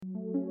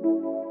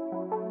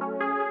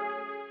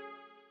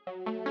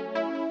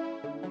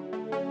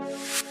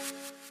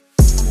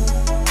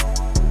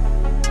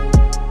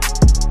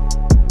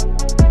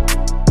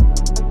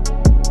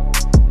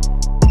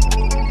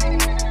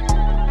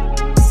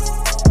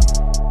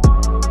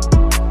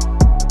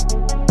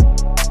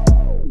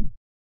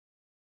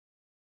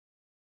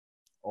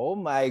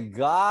my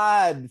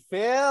God,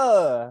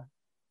 Phil.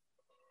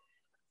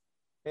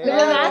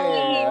 Hello,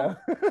 Matthew.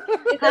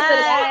 It's a Hi.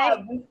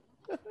 collab.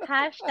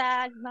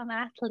 Hashtag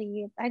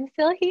mamathlete. I'm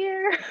still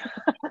here.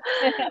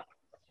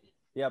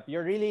 Yep,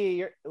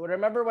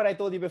 remember what I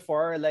told you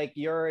before? Like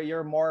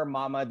you're more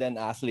mama than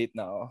athlete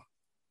now.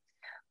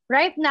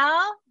 Right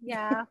now,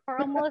 yeah,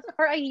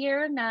 for a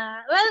year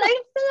na. Well,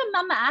 I'm still a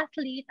mama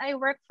athlete. I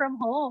work from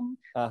home.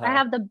 I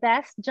have the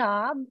best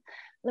job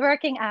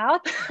working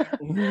out.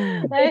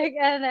 Like,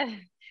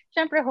 and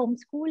syempre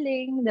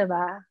homeschooling,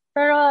 diba?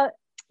 Pero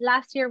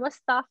last year was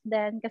tough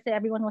then kasi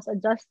everyone was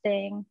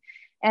adjusting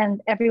and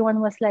everyone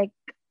was like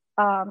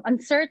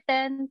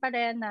uncertain pa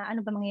rin na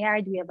ano ba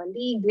mangyayari? Do we have a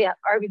league?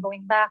 Are we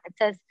going back? It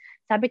says,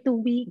 sabi 2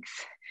 weeks.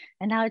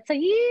 And now it's a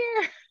year.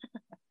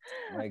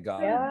 My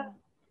God. Yeah.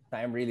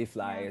 Time really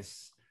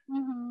flies.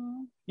 Yeah.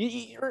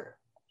 Mm-hmm.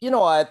 You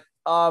know what?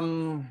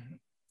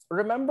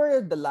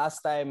 Remember the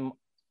last time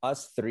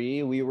us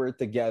three we were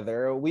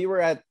together? We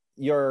were at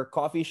your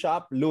coffee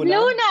shop, Luna.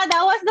 Luna,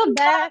 that was the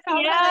best.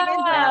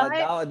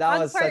 That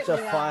was such a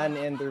fun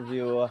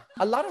interview.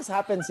 A lot has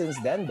happened since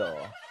then, though.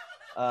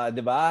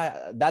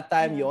 Diba? That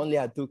time you only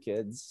had 2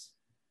 kids.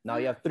 Now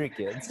you have 3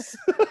 kids.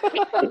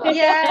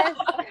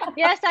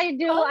 Yes, I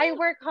do. I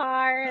work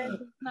hard.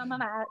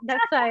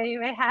 That's why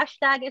my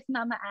hashtag is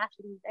Mama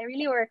Athlete. I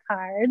really work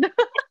hard.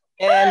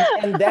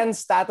 and then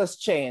status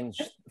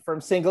changed from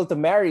single to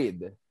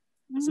married.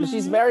 So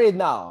she's married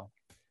now.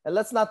 And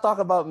let's not talk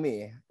about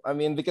me. I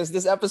mean, because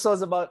this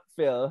episode's about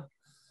Phil.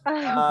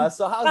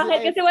 So how's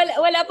life? Kasi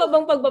wala pa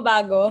bang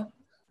pagbabago?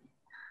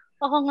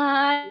 Oo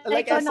nga.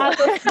 Like I said.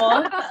 Status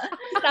mo?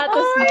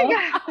 Status mo?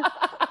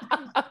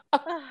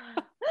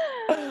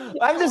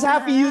 I'm just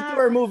happy you two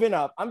are moving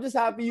up. I'm just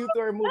happy you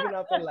two are moving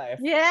up in life.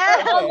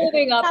 Yeah. We're all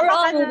moving up. We're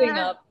all moving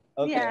up.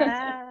 Okay.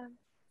 Yeah.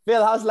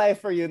 Phil, how's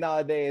life for you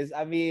nowadays?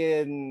 I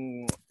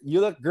mean, you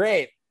look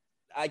great.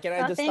 Can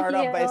I just start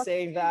off by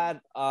saying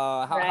that?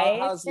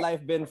 How's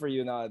life been for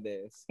you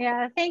nowadays?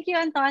 Yeah, thank you,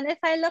 Anton.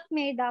 If I look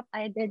made up,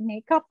 I did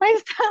makeup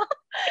myself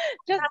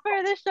just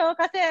for the show.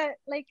 Kasi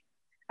like,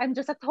 I'm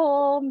just at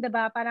home,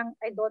 diba? Parang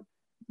I don't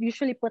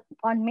usually put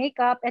on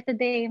makeup. Eh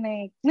today,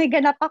 may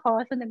ganap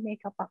ako, so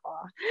nag-makeup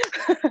ako.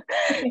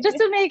 Just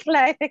to make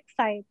life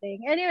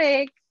exciting.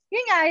 Anyway,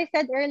 yun nga, I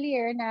said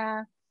earlier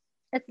na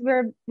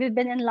we've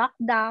been in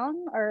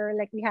lockdown or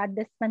like we had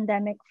this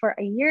pandemic for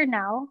a year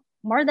now.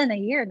 More than a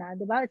year now,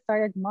 diba? It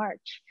started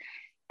March.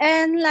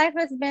 And life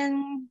has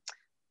been,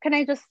 can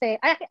I just say,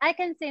 I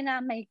can say na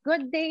my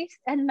good days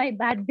and my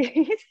bad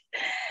days.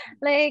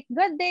 Like,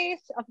 good days,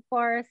 of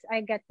course,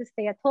 I get to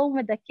stay at home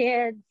with the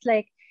kids.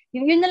 Like,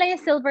 yun na lang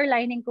yung silver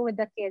lining ko with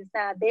the kids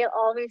na they'll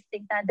always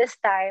think na this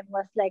time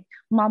was like,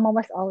 mama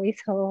was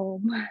always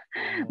home.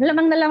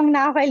 Lamang na lang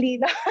na ako kay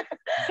Lina.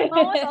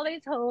 Mama was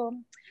always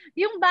home.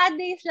 Yung bad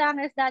days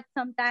lang is that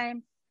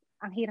sometimes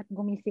ang hirap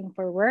gumising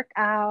for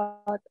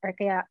workout or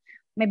kaya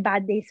may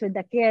bad days with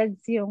the kids,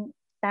 yung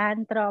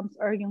tantrums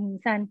or yung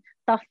minsan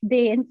tough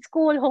day in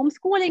school,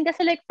 homeschooling.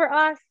 Kasi like for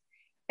us,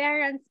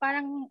 parents,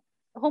 parang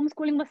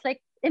homeschooling was like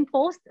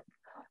imposed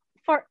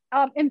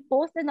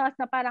in us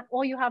na parang,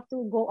 oh, you have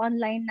to go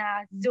online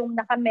na, Zoom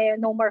na kami,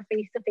 no more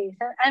face-to-face.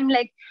 I'm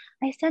like,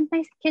 I sent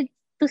my kids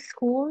to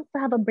school to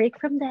have a break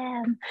from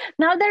them.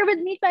 Now they're with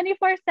me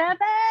 24/7.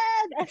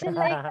 As in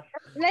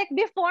like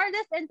before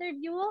this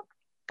interview,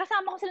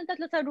 kasama ko silang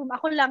tatlo sa room.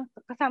 Ako lang,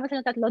 kasama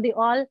silang tatlo. They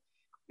all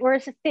were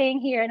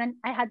staying here and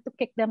I had to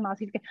kick them out.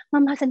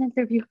 Mama has an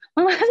interview.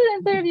 Mama has an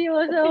interview.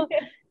 So,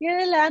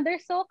 yun lang. They're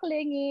so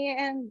clingy.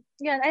 And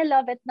yun, I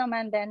love it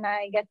naman then.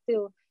 I get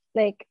to,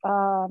 like,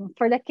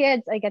 for the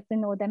kids, I get to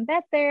know them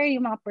better.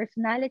 Yung mga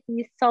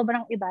personalities,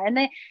 sobrang iba.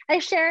 And I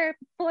share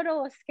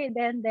photos kay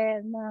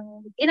Denden.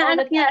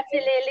 Inaanak niya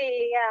si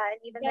Lily. Yeah,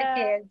 and even the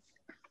kids.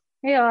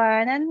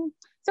 Yun. And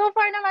so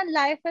far naman,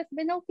 life has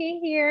been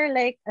okay here.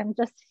 Like, I'm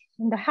just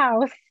in the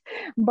house,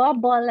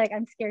 bubble, like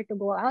I'm scared to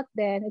go out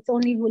then. It's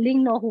only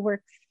Lingno who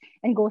works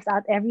and goes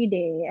out every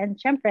day. And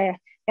syempre,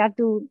 you have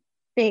to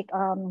take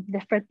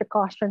different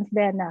precautions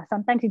then.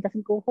 Sometimes he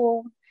doesn't go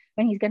home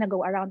when he's gonna go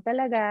around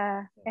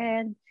talaga.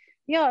 And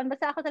yun,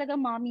 basta ako talaga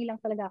mommy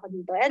lang talaga ako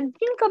dito. And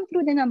yung come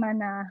true din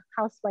naman na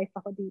housewife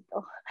ako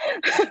dito.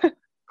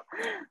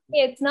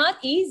 It's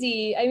not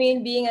easy. I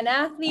mean, being an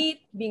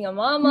athlete, being a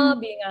mama,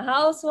 being a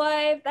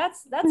housewife,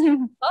 that's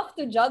tough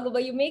to juggle,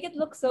 but you make it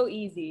look so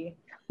easy.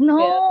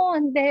 No,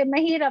 hindi.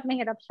 Mahirap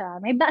siya.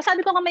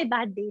 Sabi ko nga may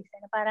bad days.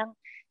 Parang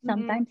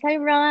sometimes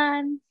I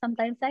run,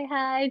 sometimes I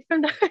hide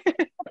from the...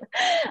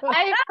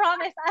 I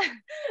promise,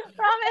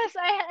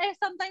 I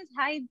sometimes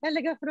hide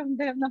talaga from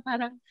them na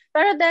parang...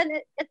 Pero then,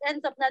 it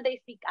ends up na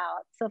they speak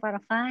out. So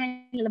parang,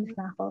 fine, labas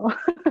na ako.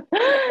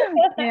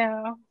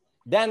 Yeah.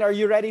 Dan, are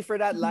you ready for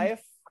that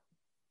life?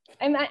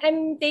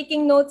 I'm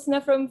taking notes na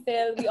from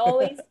Phil. We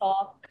always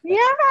talk.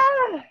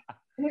 Yeah.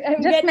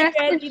 I'm just getting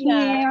ready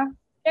na.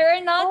 There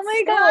are not oh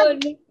my God.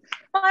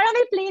 Parang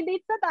may play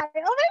dates na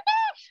tayo. Oh my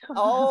gosh!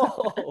 Oh!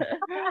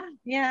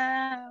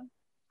 Yeah.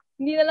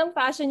 Hindi na lang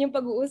fashion yung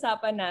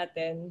pag-uusapan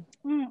natin.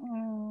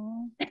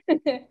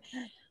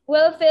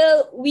 Well,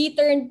 Phil, we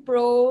turned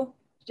pro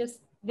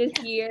just this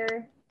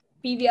year.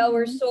 PVL,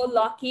 we're so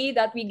lucky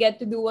that we get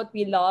to do what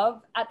we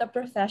love at a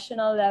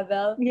professional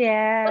level. But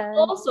Yeah.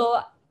 also,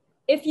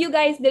 if you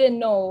guys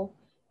didn't know,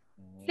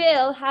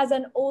 Phil has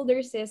an older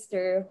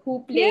sister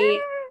who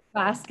plays Yeah.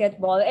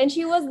 basketball, and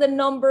she was the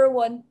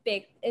 #1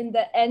 pick in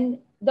the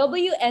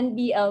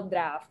WNBL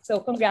draft.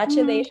 So Mm.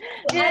 congratulations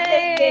to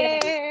Ate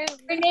Phil. Yay!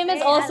 Her name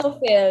is Hey, also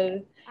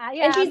Phil. And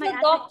yeah, she's my a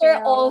ate doctor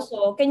Phil.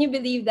 also. Can you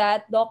believe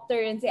that?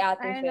 Doctor in si Ate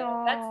I Phil.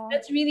 know.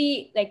 That's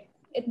really like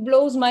it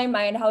blows my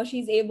mind how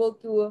she's able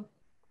to,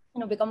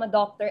 become a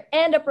doctor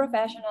and a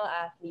professional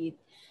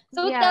athlete.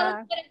 So tell us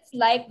Yeah. what it's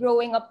like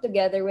growing up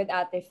together with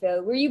Ate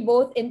Phil. Were you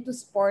both into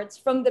sports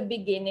from the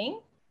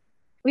beginning?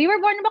 We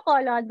were born in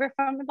Bacolod. We're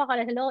from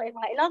Bacolod. Hello,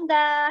 mga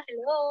Ilongga.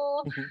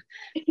 Hello.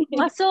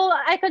 So,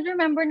 I could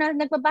remember na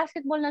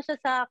nagba-basketball na siya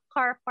sa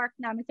car park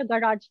namin, sa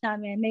garage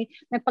namin. May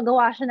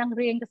nagpagawa siya ng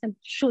ring kasi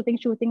shooting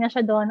na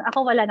siya doon.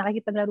 Ako wala,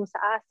 nakikipaglaro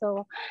sa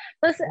aso.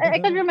 Tapos, I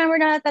could remember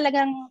na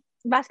talagang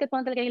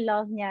basketball talaga yung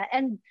love niya.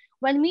 And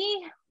when we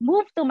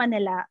moved to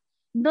Manila,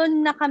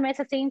 doon na kami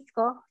sa Saints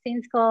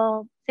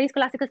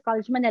Classical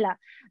College, Manila.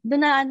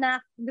 Doon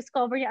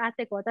na-discover yung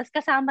ate ko. Tapos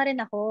kasama rin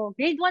ako.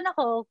 Grade 1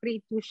 ako,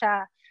 grade 2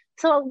 siya.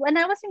 So, when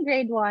I was in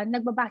grade 1,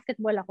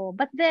 nagba-basketball ako.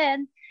 But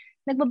then,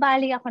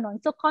 nagbabali ako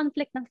noon. So,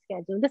 conflict ng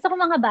schedule. Gusto ko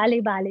mga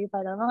bali-bali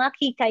pa rin, mga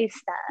kikay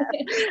stuff.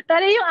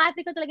 Pero yung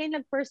ate ko talaga yung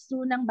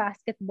nag-pursue ng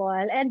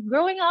basketball. And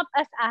growing up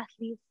as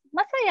athletes,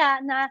 masaya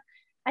na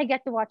I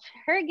get to watch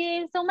her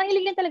games. So,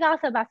 mahilig din talaga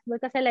ako sa basketball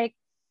kasi like,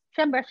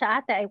 syempre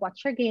siya ate, I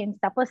watch her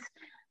games. Tapos,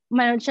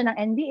 manood siya ng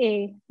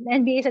NBA.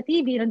 NBA sa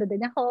TV, nanood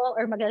din ako.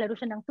 Or maglalaro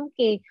siya ng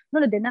 2K,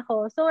 nanood din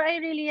ako. So, I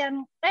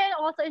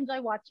also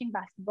enjoy watching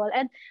basketball.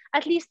 And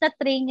at least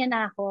na-train niya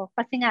na ako.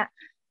 Kasi nga,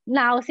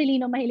 now, si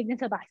Lino mahilig din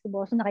sa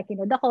basketball. So,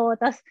 nakikinood ako.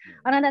 Tapos,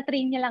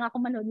 na-train niya lang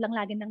ako manood lang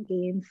lagi ng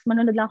games.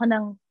 Manood lang ako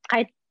ng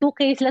kahit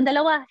 2K. Silang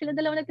dalawa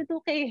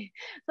nagti-2K.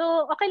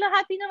 So, okay lang.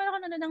 Happy naman ako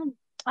nanood ng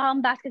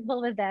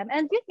basketball with them.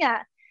 And yun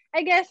nga,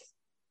 I guess,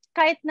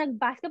 kahit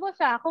nag-basketball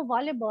siya, ako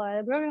volleyball,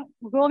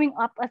 growing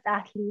up as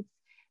athletes,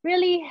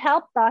 really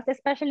helped us,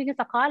 especially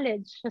sa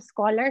college. The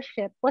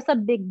scholarship was a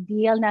big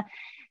deal na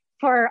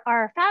for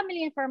our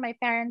family and for my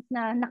parents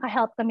na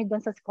naka-help kami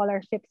doon sa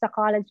scholarship sa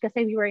college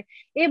kasi we were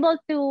able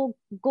to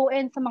go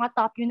in sa mga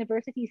top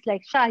universities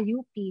like siya,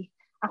 UP.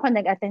 Ako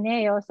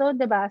nag-Ateneo. So,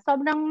 diba,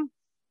 sobrang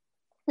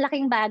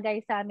laking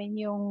bagay sa amin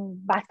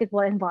yung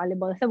basketball and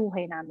volleyball sa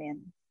buhay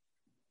namin.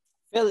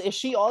 Phil, is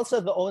she also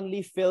the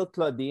only Phil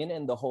Claudine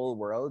in the whole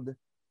world?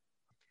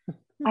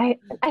 I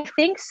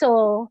think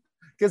so.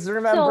 Because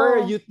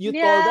remember, you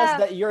told us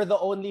that you're the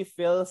only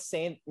Phil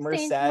Saint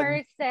Merced.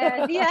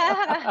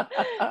 Yeah.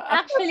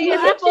 Actually,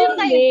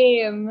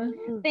 name.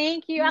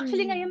 Thank you.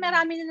 Actually, ngayon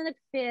marami na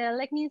nag-Phil.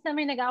 Like, minsan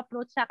may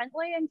nag-approach sa akin,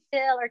 "Uy, I'm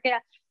Phil." Or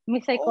kaya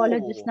may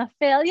psychologist na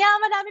Phil. Yeah,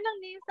 marami ng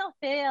names ng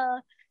Phil.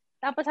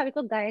 Tapos sabi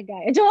ko,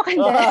 gaya-gaya. Joke,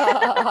 hindi.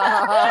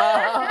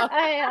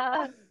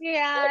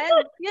 Yeah.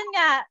 And yun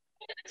nga.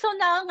 So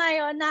now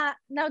ngayon,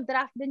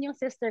 na-draft din yung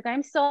sister ko.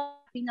 I'm so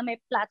happy na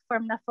may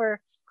platform na for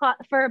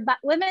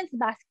women's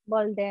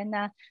basketball din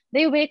na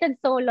they waited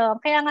so long.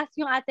 Kaya nga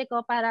yung ate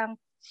ko parang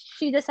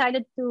she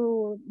decided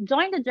to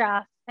join the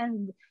draft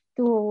and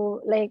to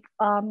like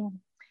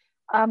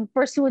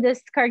pursue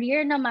this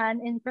career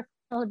naman in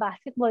professional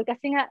basketball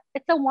kasi nga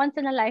it's a once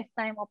in a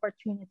lifetime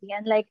opportunity.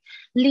 And like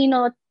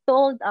Lino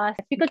told us,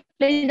 you could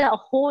play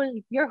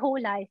your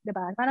whole life,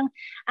 diba? Parang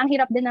ang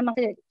hirap din naman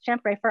kasi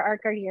syempre for our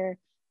career,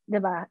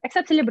 diba?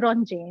 Except si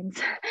LeBron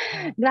James.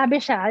 Grabe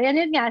siya.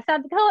 Yun nga.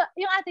 Sabi ko,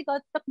 yung ate ko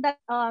took that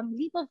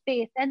leap of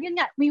faith. And yun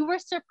nga, we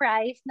were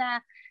surprised na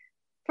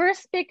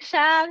first pick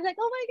siya. I was like,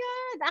 oh my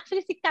God.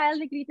 Actually, si Kyle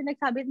Negrito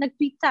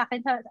nag-tweet sa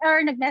akin,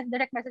 or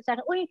nag-direct message sa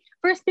akin, uy,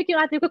 first pick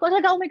yung ate ko.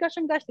 Oh my gosh.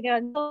 So,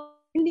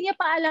 hindi niya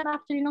pa alam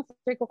actually ng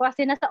sister ko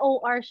kasi nasa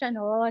OR siya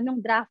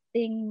nung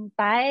drafting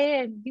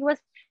time. He was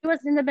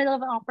in the middle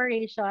of an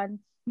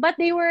operation.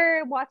 But they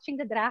were watching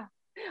the draft.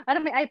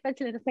 Ano, may iPad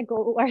sila, tapos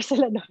nag-OR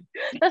sila doon.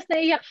 Tapos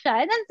naiyak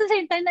siya. And then at the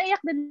same time,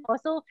 naiyak din ako.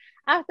 So,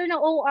 after ng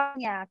OR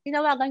niya,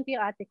 tinawagan ko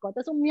yung ate ko.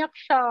 Tapos umiyak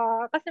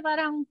siya. Kasi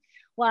parang,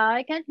 wow,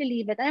 I can't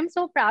believe it. I'm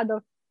so proud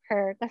of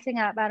her. Kasi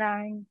nga,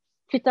 parang,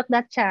 she took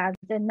that chance.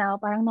 And now,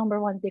 parang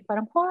 #1 pick.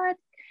 Parang, what?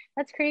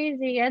 That's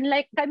crazy. And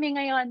like kami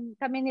ngayon,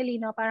 kami ni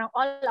Lino, parang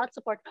all-out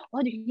support. Oh,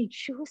 do you need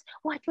shoes?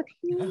 What do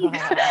you need? Do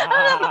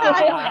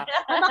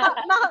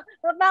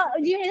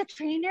you need a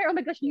trainer? Oh my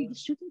gosh, you need a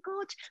shooting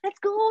coach?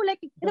 Let's go. Like,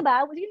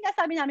 diba? Yun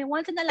nga sabi namin,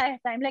 once in a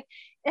lifetime. Like,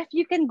 if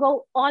you can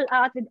go all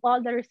out with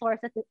all the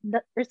resources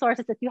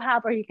that you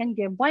have or you can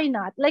give, why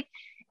not? Like,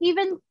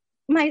 even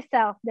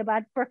myself,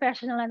 diba?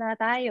 Professional na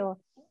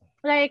tayo.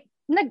 Like,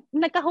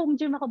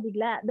 nagka-home gym ako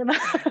bigla, diba?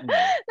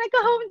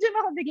 Nagka-home gym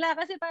ako bigla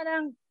kasi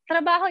parang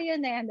trabaho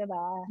yun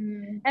diba?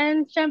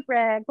 And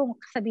syempre, kung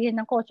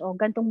sabihin ng coach,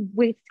 gantong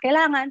weights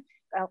kailangan,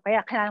 kaya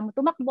kailangan mo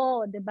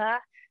tumakbo,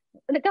 diba?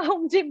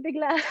 nagka-home gym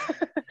bigla.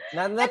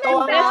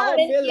 Natawa nga ako,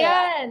 Phil.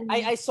 Yan.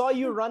 I saw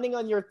you running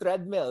on your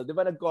treadmill. Di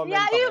ba nag-comment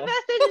Yeah, ako? you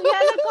message,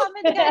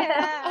 nag-comment ka.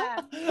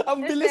 Ang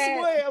bilis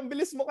mo eh. Ang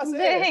bilis mo kasi.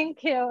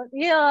 Thank you.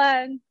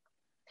 Yun.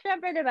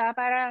 Siyempre, di ba,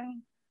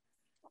 parang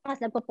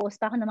kasi nagpo-post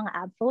pa ako ng mga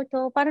ab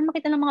photo para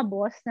makita ng mga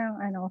boss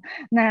ng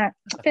na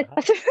fit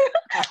pa siya.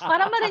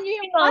 para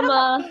ma-renew yung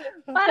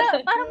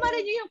para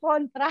ma-renew yung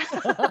contract.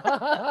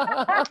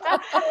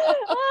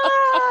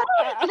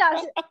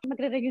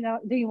 Magre-renew na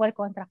yung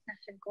contract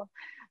natin ko.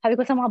 Sabi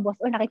ko sa mga boss,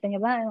 nakita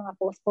niyo ba yung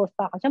mga post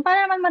pa ako. So,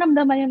 para naman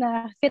maramdaman niyo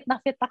na fit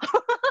ako.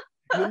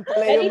 Yun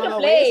pala yung mga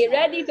ways.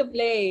 Ready to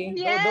play.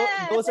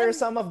 Yes. Those are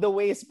some of the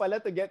ways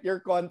pala to get your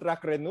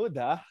contract renewed,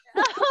 ha?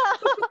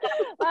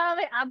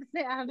 May abs.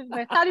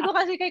 Sabi ko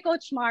kasi kay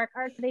Coach Mark,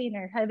 our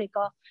trainer, sabi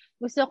ko,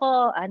 gusto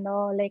ko,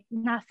 like,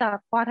 nasa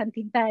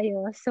quarantine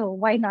tayo, so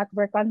why not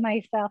work on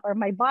myself or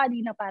my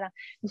body na parang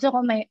gusto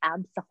ko may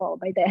abs ako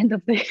by the end of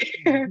the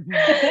year.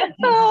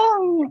 So,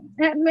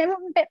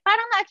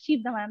 parang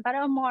na-achieve naman,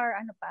 parang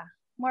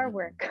more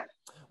work.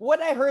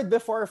 What I heard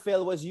before,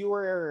 Phil, was you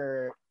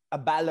were a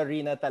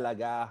ballerina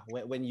talaga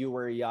when you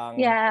were young.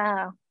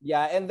 Yeah.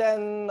 Yeah, and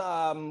then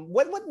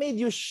what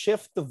made you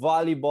shift to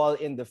volleyball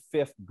in the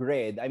 5th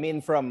grade? I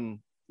mean,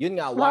 from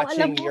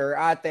watching your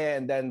ate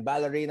and then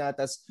ballerina,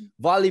 tas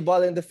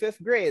volleyball in the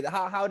 5th grade.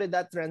 How did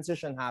that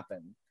transition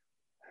happen?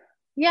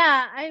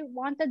 Yeah, I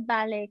wanted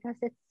ballet because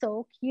it's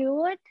so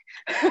cute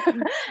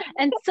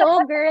and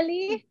so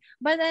girly.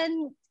 But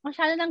then,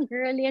 masyado ng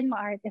girly and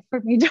maarte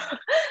for me.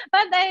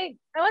 But I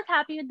was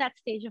happy with that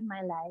stage of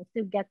my life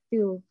to get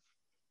to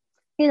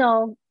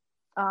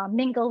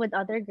mingle with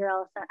other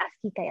girls na as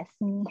kikay as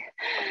me.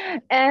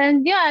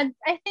 And yeah,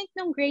 I think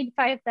nung grade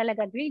 5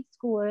 talaga, grade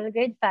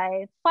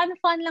 5,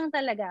 fun lang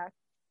talaga.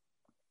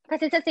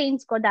 Kasi sa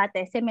Saints ko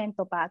dati,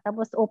 semento pa,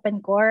 tapos open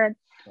court.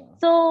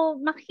 So,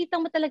 makikita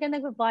mo talaga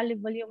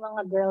nag-volleyball yung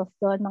mga girls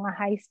doon,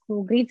 mga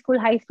grade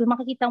school, high school,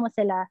 makikita mo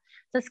sila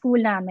sa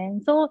school namin.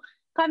 So,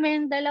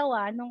 kami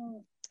dalawa,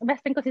 nung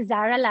best friend ko si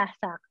Zara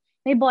Lasak,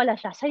 may bola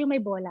siya yung may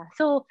bola.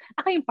 So,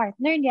 ako yung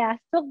partner niya.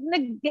 So,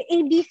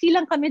 nag-ABC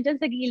lang kami dyan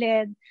sa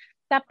gilid.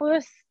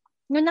 Tapos,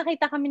 nung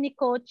nakita kami ni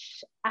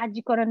Coach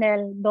Aji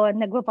Coronel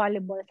doon,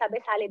 nag-volleyball, sabi,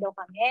 sali daw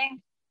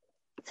kami.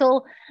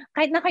 So,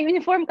 kahit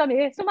naka-uniform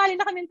kami, sumali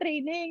na kami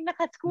training.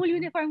 Naka-school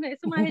uniform kami,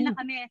 sumali na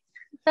kami.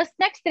 Tapos,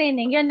 next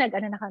training, yun, na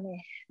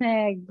kami.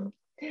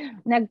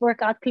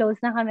 Nag-workout clothes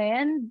na kami.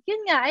 And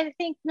yun nga, I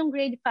think nung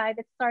grade 5,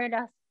 it started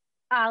us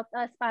out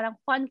as parang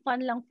fun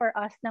lang for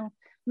us ng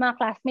mga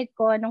classmate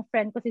ko, ng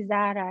friend ko si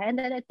Zara. And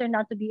then it turned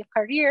out to be a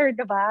career,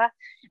 diba?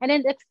 I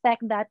didn't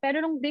expect that. Pero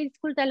nung grade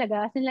school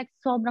talaga, as in like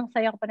sobrang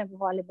saya ko pa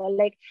nag-volleyball.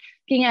 Like,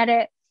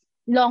 kanyari,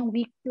 long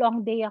week,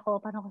 long day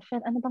ako. Parang,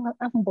 shit, ano bang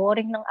ang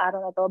boring ng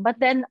araw na to? But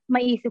then,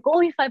 maisip ko,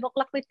 5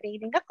 o'clock may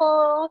training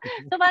ako.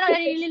 So parang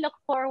I really look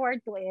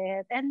forward to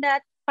it. And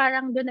that,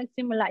 parang doon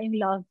nagsimula yung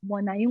love mo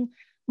na, yung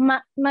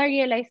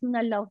ma-realize mo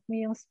na love mo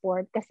yung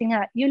sport kasi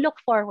nga, you look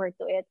forward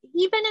to it.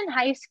 Even in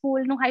high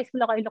school, nung high school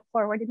ako, I look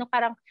forward.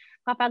 Parang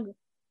kapag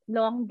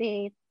long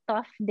day,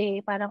 tough day,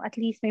 parang at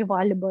least may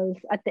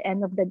volleyballs at the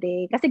end of the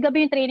day. Kasi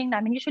gabi yung training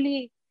namin.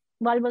 Usually,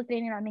 volleyball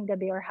training namin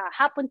gabi or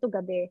hapon to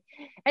gabi.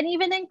 And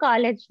even in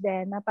college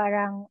din, na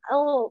parang,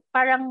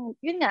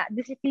 yun nga,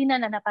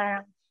 disiplina na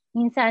parang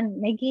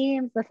minsan may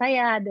games,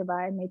 masaya,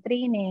 diba? May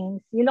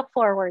trainings. You look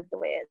forward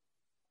to it.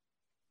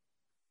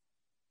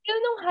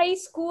 Nung high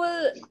school,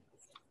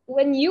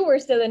 when you were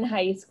still in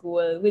high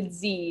school with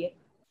Z,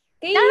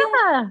 kayo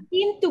yung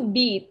team to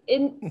beat.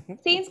 In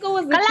Saints ko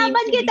was the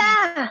Kalaban team kita!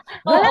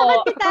 Kalaban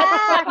kita!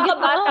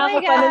 Bata ko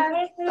pa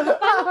nun.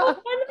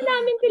 Paano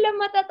namin sila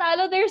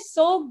matatalo? They're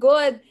so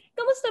good.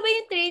 Kamusta ba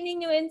yung training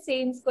nyo in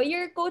Saints ko?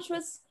 Your coach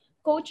was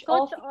Coach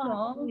Offie,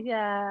 no?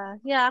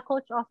 Yeah,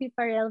 Coach Offie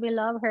Parel. We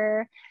love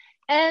her.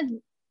 And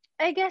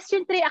I guess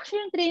yung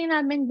training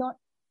namin doon,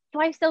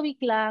 twice a week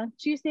lang,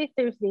 Tuesday,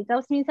 Thursday.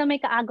 Tapos minsan may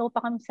kaagaw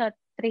pa kami sa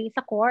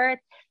court.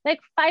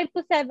 Like 5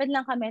 to 7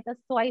 lang kami, tapos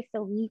twice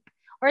a week.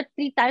 Or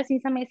 3 times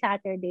minsan may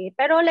Saturday.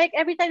 Pero like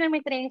every time na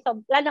may training, so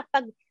lalo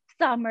pag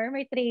summer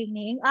may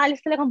training,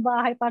 alis talagang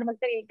bahay para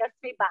mag-training kasi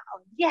may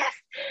baon. Yes!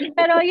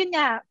 Pero yun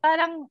nga,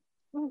 parang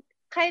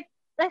kahit,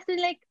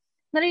 like,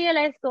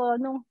 na-realize ko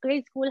nung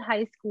grade school,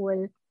 high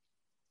school,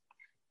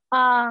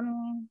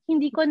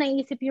 hindi ko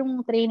naisip yung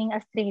training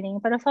as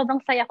training, pero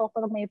sobrang saya ko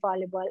pag may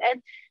volleyball.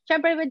 And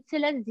syempre with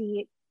sila Z,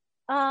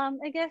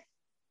 I guess,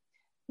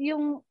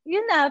 yun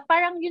na,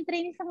 parang yung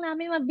training lang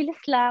namin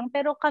mabilis lang,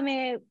 pero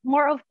kami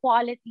more of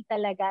quality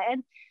talaga.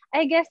 And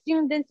I guess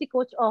yung din si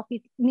Coach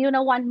Offie, yun na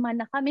 1 man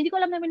na kami. Hindi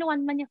ko alam namin na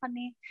 1 man niya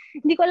kami.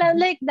 Hindi ko alam,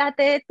 like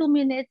dati 2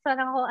 minutes,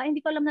 parang ako,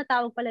 hindi ko alam na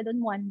tawag pala doon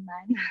 1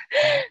 man.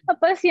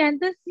 Tapos yan,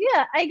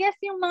 yeah, I guess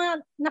yung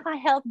mga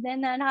naka-help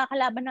din na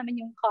nakakalaban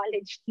namin yung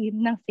college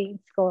team ng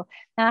Saints ko,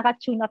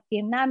 nakaka-tune up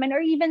team namin,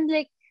 or even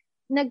like,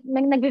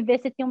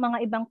 nag-visit yung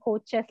mga ibang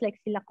coaches, like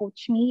sila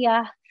Coach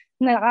Mia,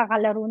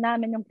 nakakalaro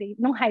namin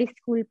nung high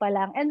school pa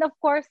lang. And of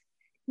course,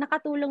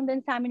 nakatulong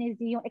din sa amin ni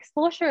Z yung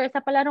exposure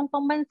sa palarong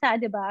pambansa,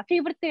 di ba?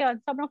 Favorite ko yun.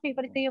 Sobrang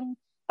favorite ko yung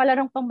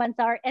palarong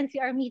pambansa or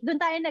NCR meet. Doon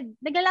tayo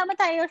naglalaman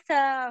tayo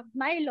sa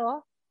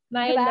Milo.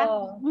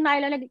 Diba?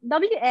 Milo,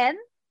 WN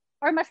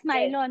or mas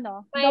Milo,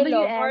 no?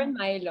 Milo, WN. or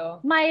Milo.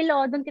 Milo,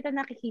 doon kita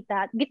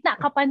nakikita. Gitna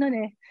ka pa nun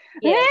eh.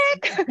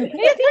 Yes.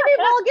 Isipin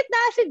mo,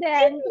 gitna si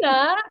Den.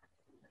 Na?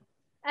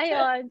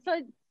 Ayun. So,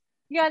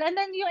 yun. And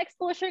then yung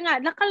exposure nga,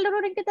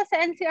 nakalaro rin kita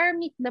sa NCR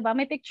meet, diba?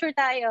 May picture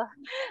tayo.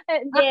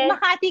 Yes.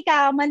 Makati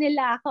ka,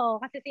 Manila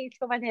ako. Kasi sales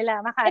ko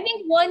Manila, Makati. I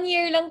think 1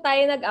 year lang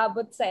tayo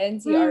nag-abot sa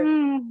NCR.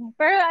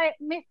 Pero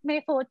may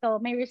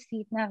photo, may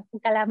receipt na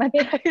kalaman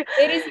tayo.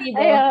 May resibo.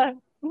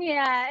 Ayun.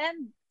 Yeah.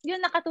 And yun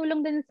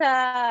nakatulong din sa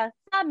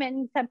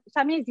amin,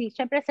 sa music.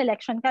 Siyempre,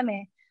 selection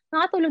kami.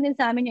 Nakatulong din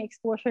sa amin yung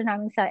exposure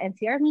namin sa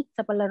NCR meet,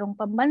 sa palarong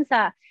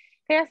pambansa.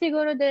 Kaya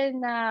siguro din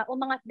na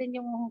umangat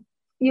din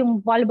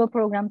yung volleyball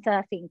program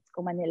sa Saints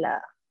ko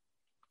Manila.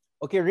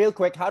 Okay, real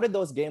quick, how did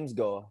those games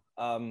go?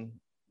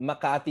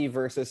 Makati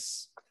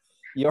versus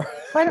your...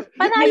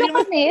 Panalo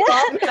kami.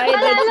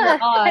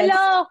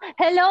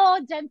 Hello,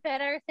 Jen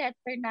Ferrer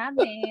setter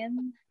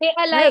namin. Hey,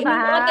 alay,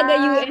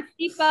 taga-UST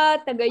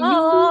pa,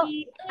 taga-UP.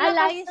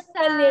 Alay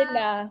sa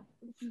nila.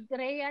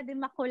 Drea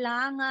din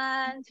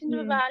Makulangan.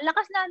 Sino ba?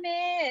 Lakas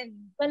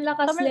namin.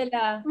 Lakas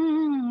nila.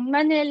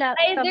 Manila.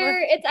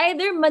 It's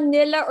either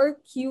Manila or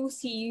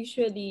QC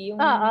usually.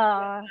 Yung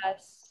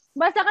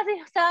Basta kasi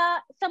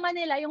sa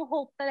Manila, yung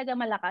hope talaga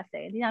malakas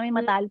eh. Hindi namin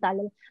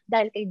matalo-talo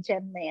dahil kay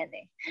Jem na yan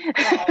eh.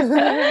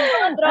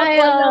 Drop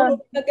one lang.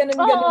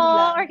 Ganun-ganun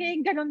lang. Or kaya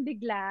ganun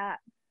bigla.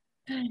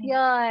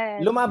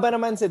 Yun. Lumaban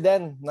naman si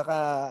Den.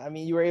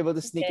 You were able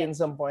to sneak in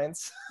some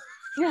points.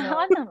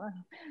 Oo naman.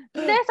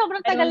 Hindi,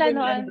 sobrang tagalan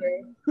nun.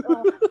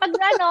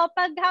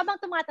 Pag habang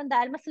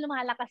tumatandaan, mas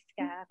lumalakas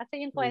ka.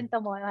 Kasi yung kwento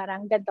mo,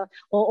 parang ganito.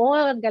 Oo,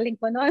 galing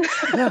ko nun.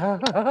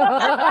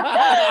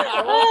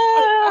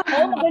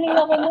 Magaling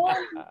ako nun.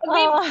 Pag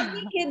may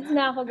kids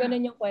na ako,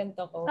 ganun yung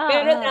kwento ko.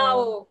 Pero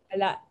now,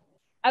 wala.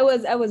 I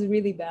was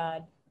really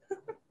bad.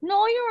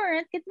 No, you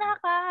weren't. Kitna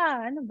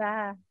ka. Ano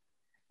ba?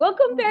 Well,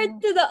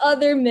 compared to the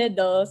other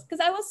middles,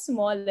 because I was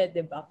small,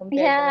 diba?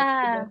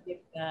 Compared to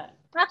the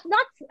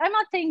I'm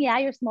not saying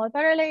you're small,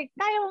 pero like,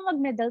 kaya mo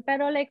mag-middle,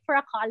 pero like for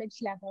a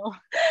college level.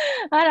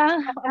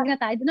 Parang, huwag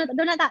na tayo.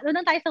 Doon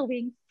na tayo sa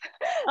wings.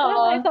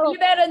 Oo,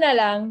 libero na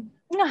lang.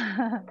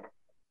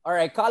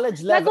 Alright,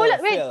 college level.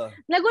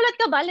 Nagulat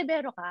ka ba?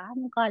 Libero ka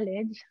ng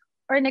college?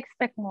 Or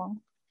na-expect mo?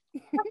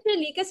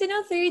 Actually, kasi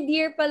nung 3rd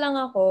year pa lang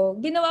ako,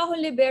 ginawa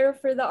akong libero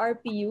for the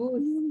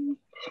RPUs.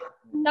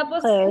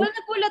 Tapos,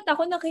 nagulat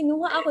ako na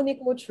kinuha ako ni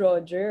Coach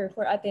Roger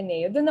for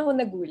Ateneo. Doon ako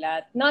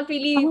nagulat. Not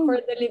really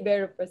for the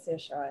libero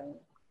position.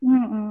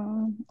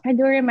 I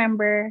do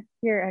remember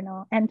your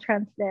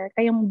entrance there.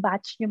 Kayong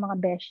batch yung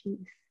mga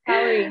beshies.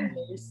 Power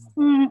Rangers.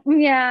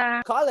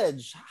 Yeah.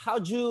 College,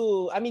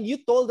 you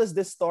told us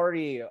this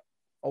story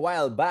a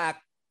while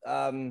back.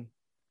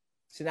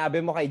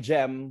 Sinabi mo kay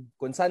Jem,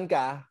 kung saan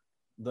ka,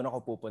 doon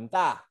ako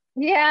pupunta.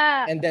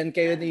 Yeah. And then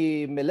kayo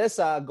ni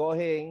Melissa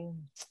going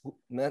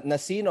na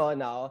sino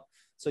now.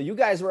 So you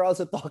guys were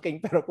also talking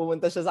pero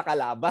pumunta siya sa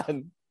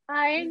kalaban.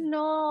 I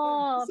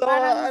know. So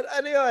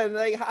ano yun?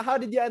 Like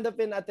how did you end up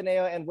in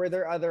Ateneo and were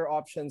there other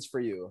options for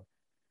you?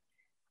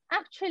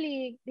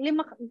 Actually,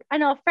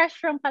 fresh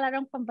from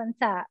palarong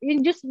pambansa.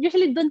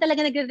 Usually doon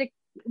talaga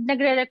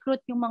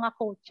nagre-recruit yung mga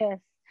coaches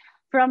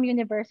from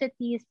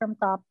universities, from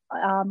top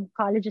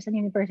colleges and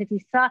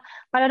universities sa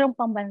palarong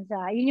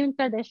pambansa. Yun yung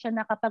tradition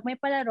na kapag may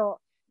palaro,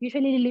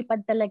 usually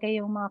lilipad talaga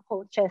yung mga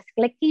coaches.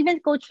 Like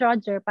even Coach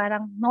Roger,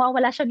 parang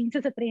nawawala siya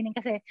minsan sa training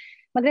kasi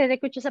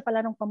magre-recruit siya sa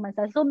palarong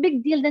pambansa. So big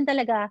deal din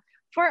talaga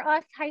for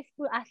us high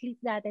school athletes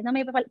dati na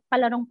may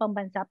palarong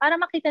pambansa para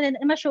makita din,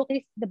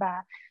 ma-showcase,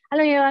 diba?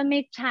 Alam mo yun,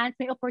 may chance,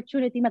 may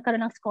opportunity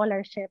magkaroon ng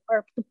scholarship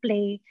or to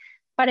play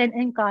pa rin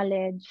in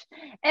college.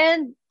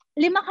 And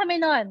 5 kami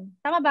nun.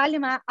 Tama ba?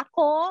 5?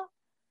 Ako,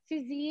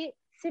 si Z,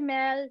 si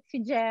Mel, si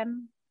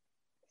Jem.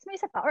 May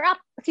isa pa. Or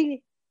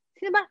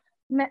sino ba?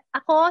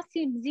 Ako,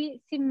 si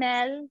Z, si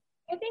Mel,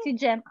 si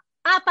Jem.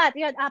 4.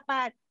 Yun,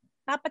 4.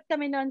 4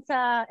 kami nun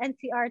sa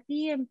NCR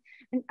team.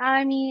 And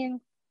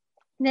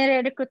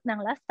nire-recruit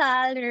ng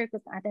LaSalle,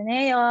 nire-recruit ng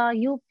Ateneo,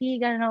 UP,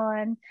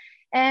 gano'n.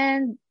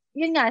 And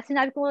yun nga,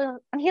 sinabi ko,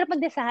 ang hirap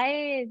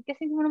mag-decide.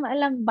 Kasi hindi mo naman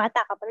alam,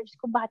 bata ka pa. Diyos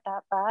ko,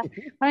 bata pa.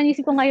 Parang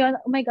isip ko ngayon,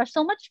 oh my gosh,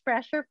 so much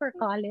pressure for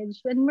college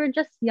when we're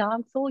just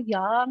young, so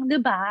young, di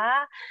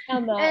ba?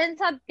 And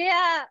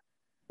kaya,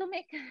 to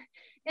make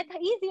it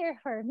easier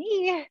for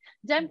me,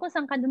 Jem, kung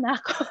saan ka doon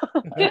ako.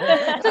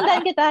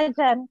 Sundan kita,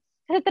 Jem.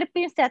 Kasi trip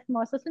yung set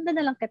mo, so sundan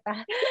na lang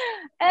kita.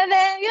 And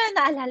then, yun,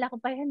 naalala ko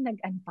pa yun,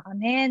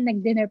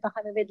 nag-dinner pa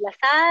kami with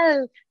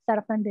LaSalle.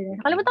 Sarap ng dinner.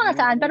 Kalimutan ko na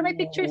saan, pero may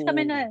pictures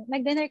kami na,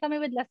 nag-dinner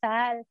kami with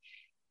LaSalle.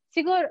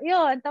 Siguro,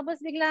 yun, tapos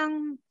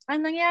biglang, ang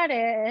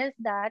nangyari is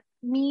that,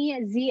 me,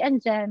 Z,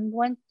 and Jen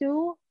went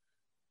to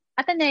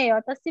Ateneo,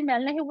 tapos si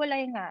Mel,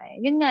 nahiwalay nga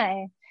eh. Yun nga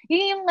eh.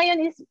 Yun yung ngayon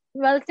is,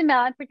 well, si Mel,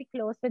 I'm pretty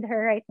close with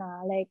her right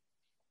now. Like,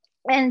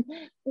 and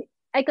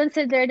I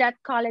consider that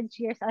college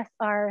years as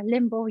our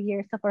limbo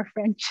years of our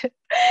friendship.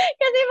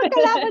 Kasi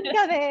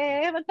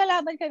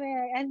magkalaban kami.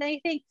 And I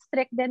think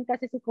strict din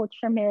kasi si Coach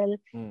Ramil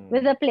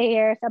with the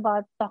players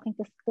about talking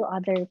to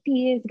other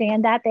teams.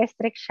 Ganyan dati,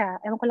 strict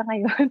siya. Ewan ko lang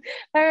ngayon.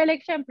 Pero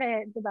like,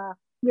 syempre, di ba,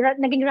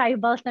 naging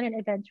rivals na rin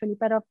eventually.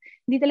 Pero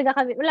hindi talaga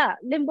kami, wala,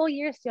 limbo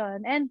years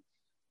yon. And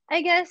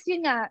I guess,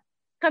 yun nga,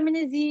 kami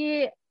ni Z,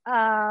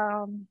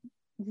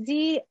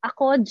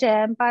 ako,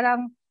 Jem,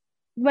 parang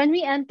when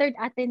we entered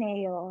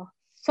Ateneo,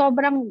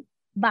 sobrang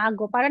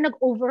bago. Parang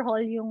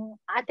nag-overhaul yung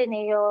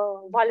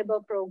Ateneo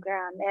volleyball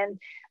program. And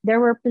there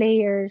were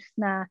players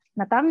na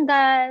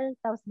natanggal.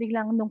 Tapos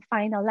biglang nung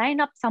final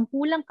lineup, 10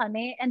 lang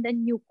kami. And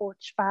then new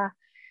coach pa.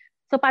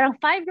 So parang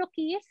 5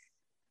 rookies.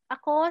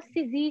 Ako,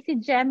 si Z, si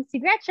Jem,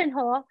 si Gretchen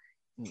Ho,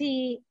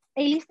 si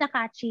Elise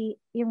Nakachi.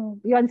 Yun.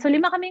 So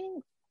 5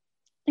 kaming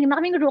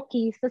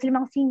rookies. Tapos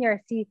 5 seniors.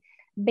 Si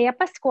Bea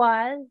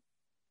Pascual,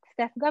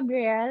 Steph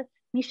Gabriel,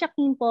 Misha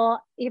Kimpo,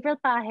 April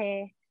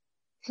Pahe.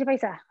 Siya pa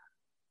isa.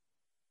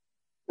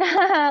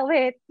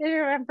 Wait,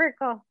 remember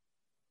ko.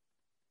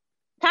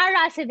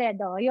 Tara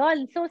Acevedo.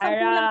 Yun. So, 10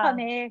 lang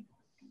kami.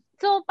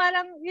 So,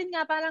 parang, yun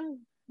nga,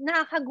 parang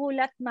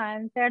nakakagulat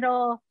man.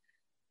 Pero,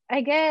 I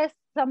guess,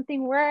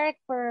 something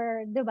worked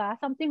for, diba?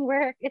 Something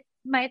worked. It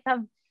might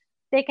have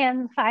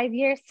taken 5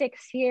 years, 6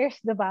 years,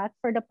 diba?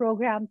 For the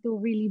program to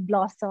really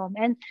blossom.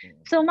 And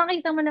so,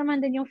 makita mo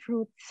naman din yung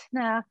fruits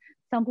na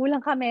 10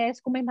 lang kami.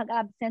 Kung may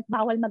mag-absent,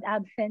 bawal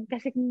mag-absent.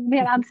 Kasi kung may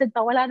absent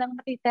pa, wala nang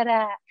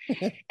matitira.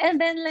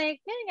 And then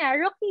like, yun nga,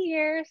 rookie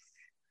years,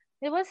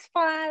 it was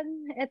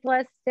fun. It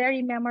was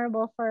very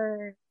memorable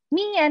for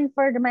me and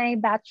for my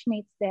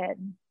batchmates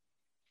then.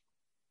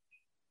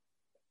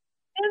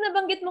 Pero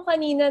nabanggit mo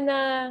kanina na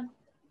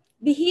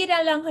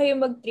bihira lang kayo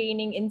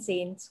mag-training in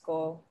Saints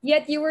ko.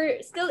 Yet you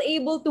were still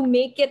able to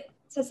make it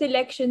sa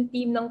selection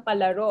team ng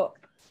palaro.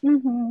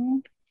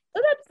 So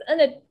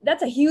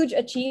that's a huge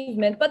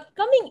achievement. But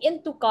coming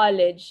into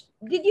college,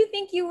 did you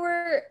think you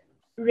were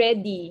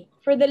ready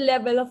for the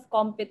level of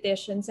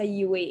competition sa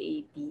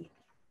UAAP?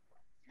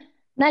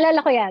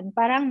 Naalala ko yan.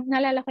 Parang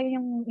naalala ko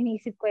yung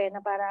iniisip ko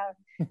na parang,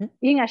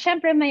 yun nga,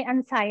 syempre may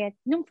anxiety.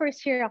 Nung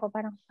first year ako,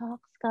 parang,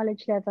 shocks,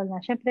 college level na.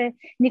 Syempre,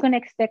 hindi ko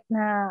na-expect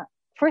na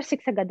first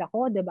 6 agad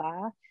ako,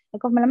 diba?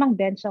 Ako malamang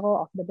bench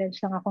ako, off the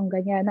bench lang akong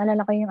ganyan.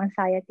 Naalala ko yung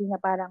anxiety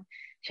na parang,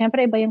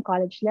 syempre iba yung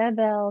college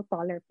level,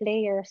 taller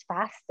players,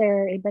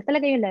 faster, iba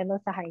talaga yung level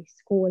sa high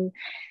school.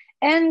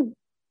 And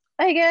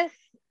I guess,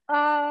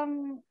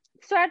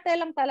 swerte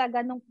lang talaga,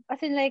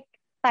 as in like,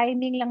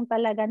 timing lang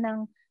talaga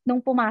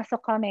nung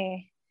pumasok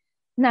kami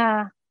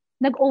na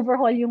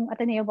nag-overhaul yung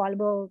Ateneo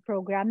Volleyball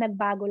Program,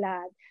 nagbago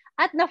lahat.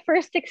 At na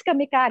first 6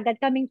 kami kaagad,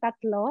 kaming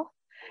 3.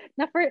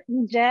 Na first,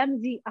 Jem,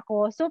 Z,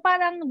 ako. So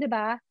parang, di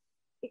ba,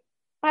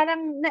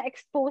 parang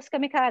na-expose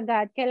kami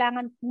kaagad.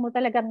 Kailangan mo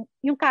talagang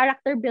yung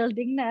character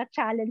building na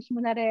challenge mo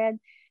na rin.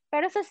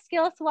 Pero sa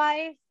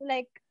skills-wise,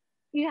 like,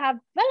 you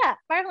have, wala,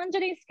 parang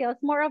nandiyan yung skills,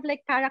 more of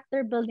like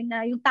character building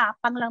na yung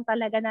tapang lang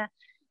talaga na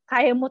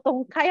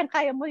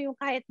kayang-kaya mo yung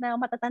kahit na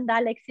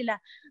matatanda like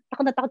sila.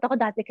 Takot na takot ako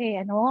dati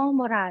kay,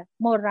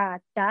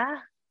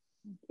 Morata.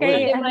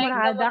 Kay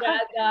Morada.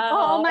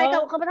 Oo, my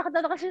God. Kabatakot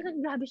kasi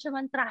grabe siya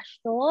man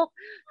trash talk.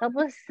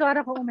 Tapos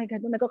parang ko, oh my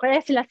God. Kaya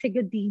sila si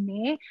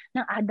Godine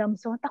ng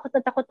Adamson. Takot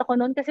na takot ako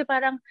noon kasi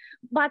parang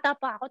bata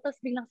pa ako. Tapos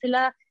biglang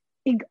sila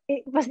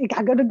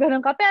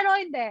igaganon ka. Pero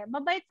hindi.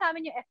 Mabait sa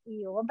amin yung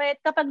FEU. Mabait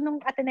kapag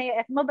nung Ateneo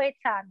F, mabait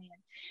sa amin.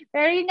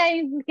 Pero yun nga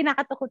yung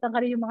kinakatakutan ka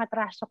rin yung mga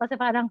trash talk. Kasi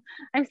parang,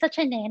 I'm such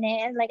a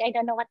nene and like, I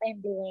don't know what I'm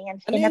doing.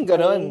 Ano yung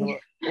ganon?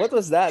 What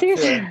was that?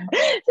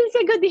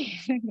 Si Godine.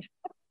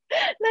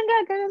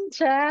 Nanggaganon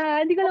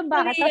siya. Hindi ko lang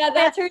bakit. Yeah,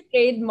 that's her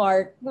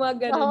trademark.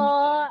 Mga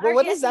ganun. But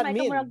what does that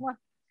mean?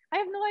 I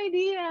have no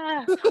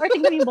idea. Or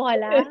tingnan yung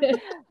bola.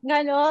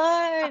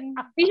 Ganon.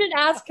 We should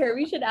ask her.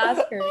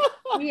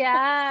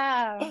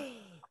 Yeah.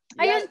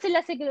 Ayun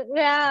sila siguro.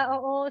 Yeah,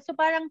 oo. So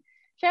parang,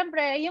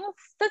 syempre, yung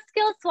sa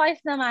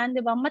skills-wise naman,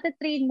 di ba,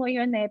 matatrain mo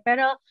yun eh.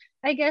 Pero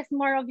I guess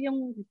more of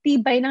yung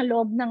tibay ng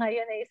loob na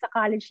ngayon eh, sa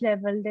college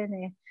level din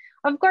eh.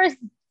 Of course,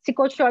 si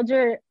Coach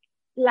Roger,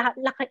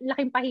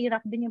 laking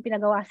pahirap din yung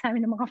pinagawa sa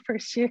amin ng mga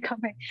first year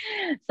kami.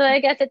 So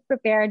I guess it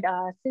prepared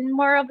us. And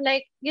more of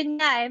like, yun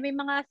nga eh, may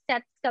mga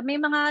sets,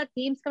 may mga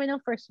teams kami ng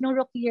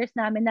rookie years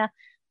namin na,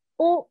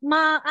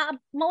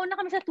 mauna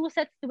kami sa 2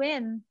 sets to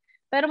win.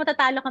 Pero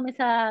matatalo kami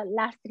sa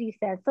last 3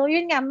 sets. So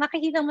yun nga,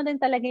 makikita mo din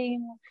talaga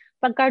yung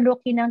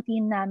pagka-rookie ng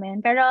team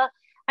namin. Pero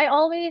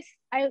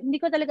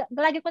hindi ko talaga,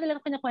 lagi ko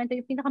talaga kinakwento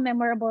yung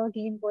pinaka-memorable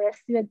game ko is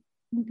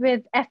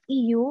with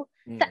FEU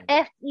sa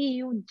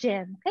FEU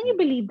gym. Can you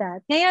believe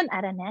that? Ngayon,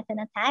 Araneta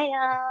na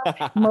tayo.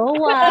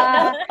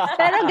 MOA.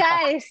 Pero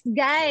guys,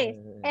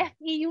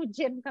 FEU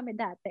gym kami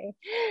dati.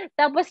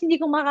 Tapos hindi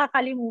ko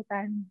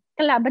makakalimutan.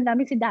 Kalaban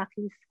namin si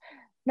Dakis.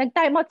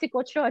 Nag-time out si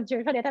Coach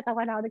Roger. Kaya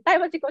tatawa na ako.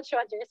 Nag-time out si Coach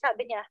Roger.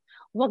 Sabi niya,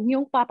 huwag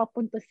niyong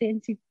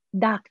papapuntusin si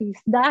Dakis.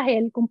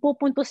 Dahil kung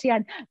pupuntos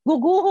yan,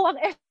 guguho ang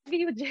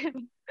FEU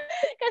gym.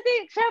 Kasi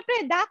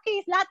syempre,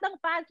 Dakis, lahat ng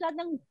fans, lahat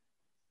ng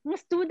mga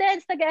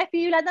students,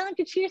 taga-FEU, lahat ng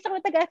cheers ako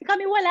taga-FEU.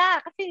 Kami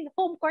wala, kasi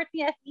home court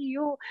ni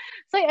FEU.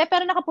 So,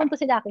 pero nakapunto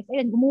si Dakis.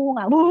 Ayun,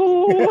 gumuho nga.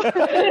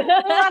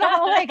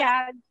 Parang, oh my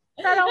God.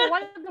 Pero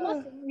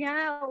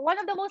one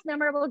of the most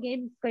memorable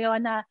games ko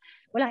yun na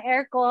walang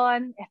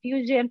aircon,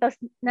 FEU gym, tapos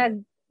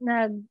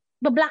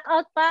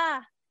nag-blackout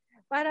pa.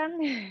 Parang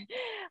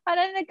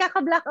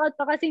nagkaka-blackout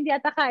pa kasi hindi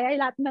ata kaya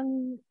lahat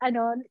ng,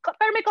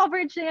 pero may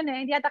coverage na yun eh.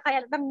 Hindi ata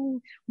kaya lahat ng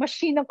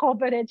machine ng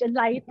coverage and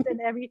lights and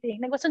everything.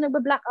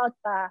 Nagba-blackout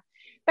pa.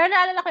 Pero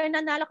naalala ko yun,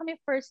 nanalo kami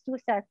first 2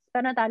 sets,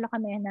 pero natalo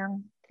kami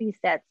ng 3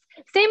 sets.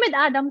 Same with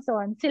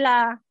Adamson,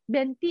 sila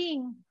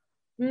Benting.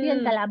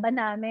 Yun, kalaban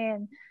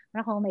namin.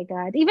 Oh my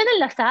God. Even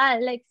ang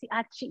Lasal, like si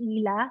Achi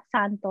Ila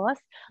Santos.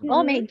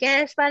 Oh my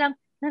gosh, parang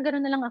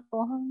gano'n na lang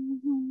ako.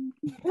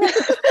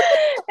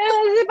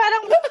 Kasi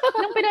parang,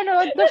 nung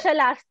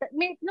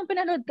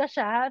pinanood ko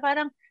siya,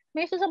 parang,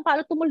 may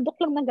susampalo,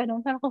 tumuldok lang ng gano'n.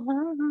 Parang ako,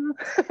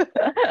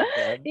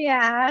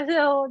 yeah.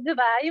 So,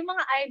 diba, yung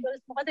mga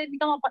idols mo, kasi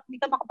hindi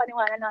ka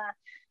makapaniwala na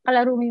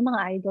kalaro mo yung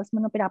mga idols mo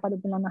na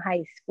pinapanood mo lang ng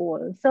high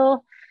school.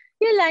 So,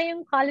 yun lang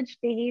yung college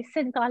days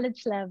and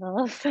college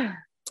levels.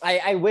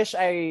 I wish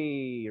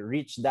I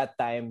reached that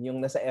time, yung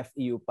nasa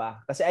FEU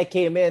pa. Kasi I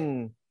came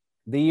in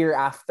the year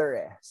after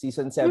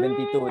season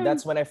 72.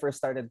 That's when I first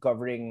started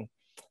covering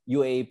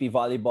UAAP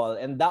volleyball,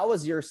 and that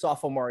was your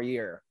sophomore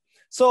year.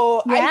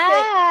 So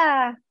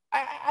yeah.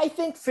 I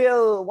think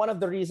Phil, one of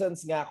the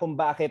reasons nga kung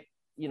bakit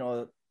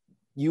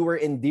you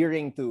were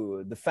endearing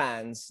to the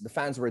fans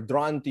were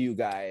drawn to you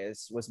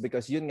guys was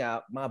because yun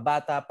nga, mga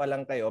bata pa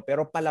lang kayo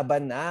pero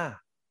palaban na.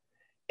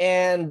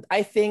 And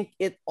I think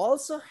it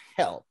also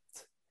helped,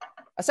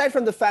 aside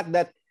from the fact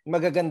that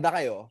magaganda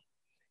kayo,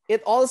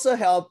 it also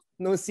helped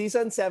no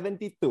season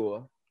 72,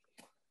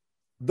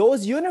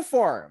 those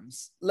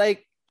uniforms,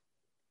 like,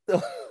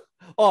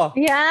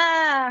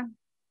 yeah,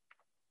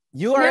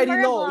 you already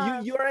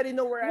know. You already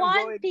know where I'm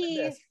going with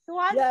this.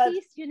 One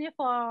piece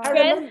uniform.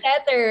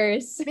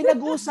 Trendsetters.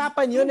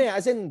 Pinag-uusapan yun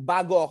as in,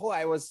 bago ako,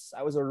 I was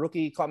a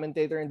rookie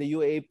commentator in the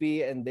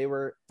UAP, and they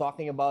were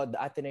talking about the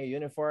Ateneo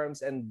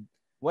uniforms, and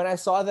when I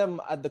saw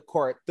them at the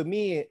court, to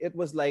me, it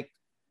was like,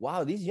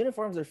 wow, these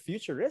uniforms are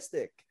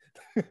futuristic.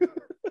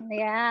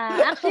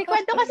 Yeah. Actually,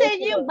 kwento ko sa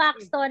inyo yung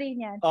backstory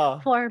niyan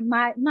for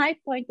my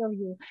point of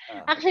view.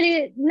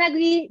 Actually,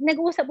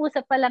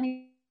 nag-usap-usap pa lang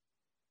yung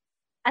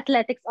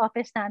athletics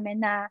office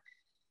namin na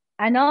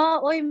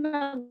oy,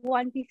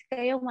 one piece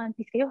kayo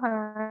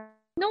ha.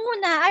 Nung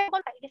una, ayoko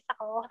kainis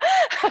ako.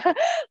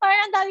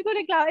 Parang ang dami ko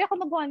reklamo, ayoko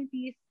mag-one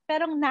piece.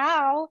 Pero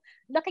now,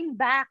 looking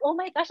back, oh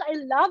my gosh, I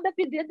love that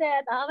we did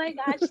it. Oh my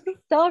gosh,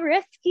 so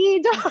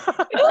risky.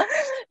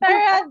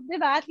 Pero, di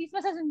ba, at least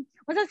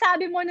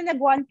masasabi mo na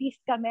nag-one piece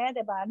kami,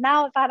 di ba?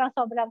 Now, parang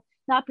sobrang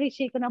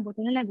na-appreciate ko na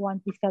buto na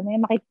nag-one piece kami.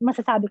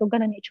 Masasabi ko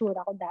ganun yung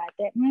itsura ko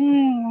dati.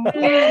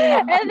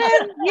 And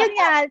then, yun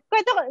nga,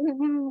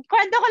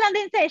 kwento ko lang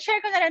din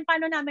share ko na rin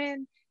paano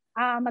namin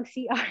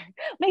mag-CR.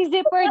 May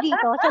zipper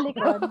dito sa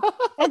likod.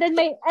 And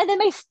then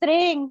may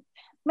string.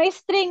 May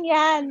string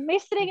yan. May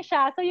string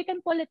siya. So you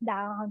can pull it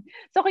down.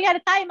 So kaya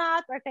time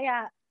out or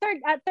kaya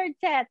third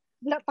set,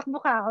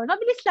 takbo ka ako.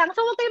 Mabilis lang.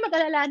 So huwag kayo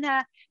mag-alala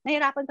na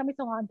nahirapan kami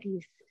sa One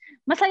Piece.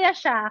 Masaya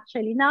siya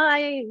actually. Now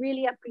I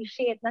really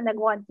appreciate na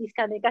nag-One Piece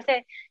kami.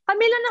 Kasi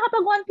kami lang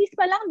nakapag-One Piece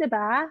pa lang, di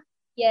ba?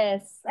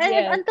 Yes. And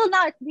until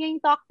now, it's being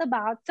talked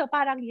about. So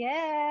parang,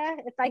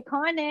 it's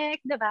iconic,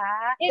 diba?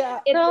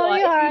 It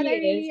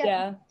really is,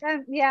 yeah.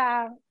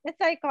 Yeah, it's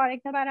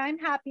iconic. Na parang I'm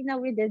happy na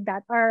we did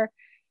that.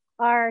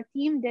 Our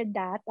team did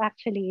that,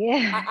 actually.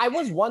 I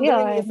was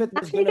wondering if it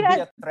was gonna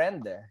be a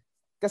trend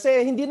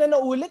Kasi hindi na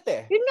naulit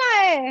Yun nga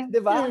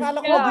Diba?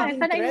 Akala ko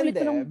magiging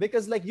trend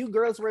Because like you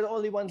girls were the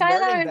only ones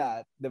wearing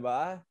that.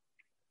 Diba?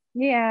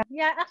 Yeah.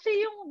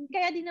 Actually,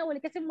 kaya din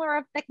naulit kasi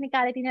more of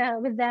technicality na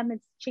with them,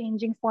 it's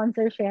changing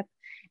sponsorship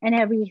and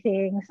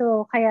everything.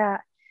 So,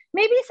 kaya,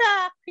 maybe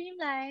sa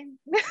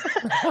Creamline.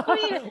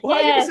 What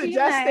are you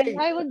suggesting?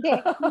 I would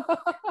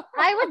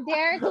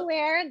dare to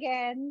wear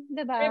again.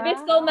 Diba?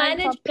 Ribisco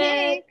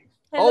management.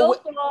 Hello.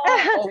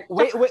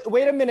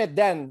 Wait a minute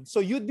then.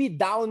 So, you'd be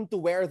down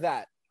to wear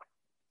that?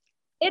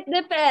 It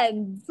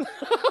depends.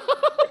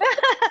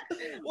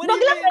 Wag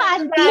lang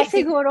panty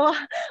siguro.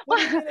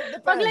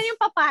 Wag lang yung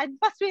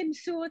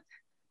pa-swimsuit.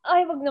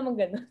 Ay, wag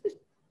naman ganun.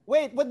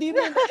 Wait, what do you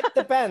mean it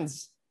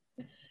depends?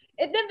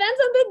 It depends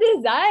on the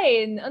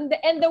design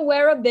and the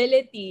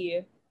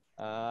wearability.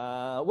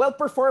 Well,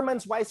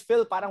 performance-wise,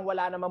 Phil, parang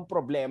wala namang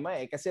problema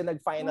kasi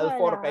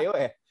nag-Final Four kayo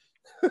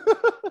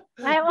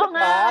Ayaw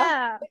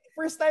nga.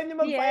 First time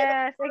niyo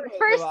mag-Final Four.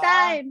 First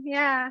time,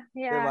 yeah.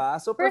 Diba?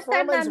 So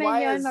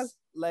performance-wise,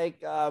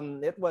 like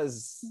it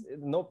was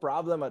no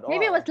problem at all.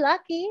 Maybe it was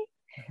lucky.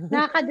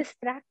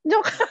 Nakaka-distract.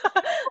 Joke.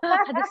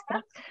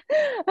 Nakaka-distract.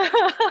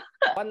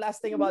 One last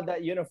thing about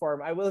that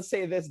uniform. I will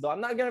say this though. I'm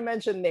not gonna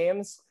mention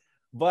names,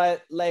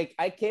 but like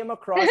I came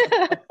across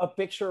a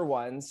picture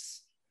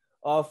once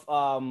of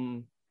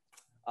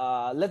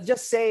let's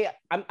just say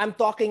I'm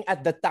talking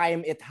at the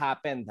time it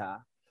happened.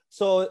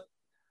 So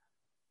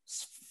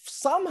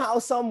somehow,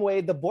 some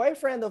way, the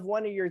boyfriend of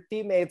one of your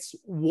teammates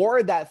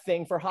wore that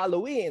thing for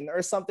Halloween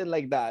or something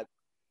like that.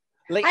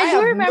 Like I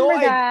do remember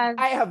that.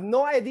 I have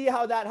no idea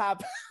how that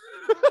happened.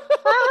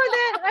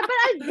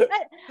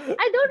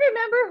 I don't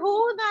remember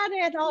who that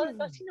is.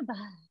 Sino ba?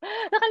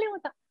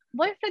 Nakalimutan.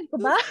 Boyfriend ko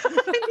ba?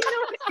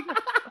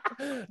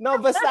 Hindi No,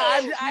 but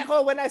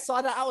when I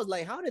saw that, I was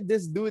like, how did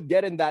this dude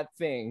get in that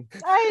thing?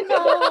 I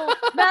know.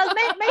 Well,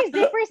 may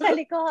zipper sa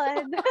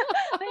likod.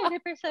 May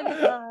zipper sa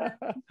likod.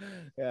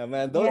 Yeah,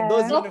 man. Those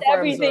uniforms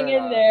everything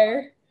in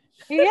there.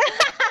 Yeah.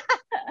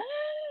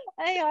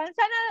 Ayun,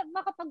 sana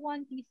makapag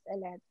One Piece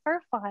ulit. For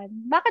fun.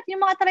 Bakit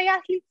yung mga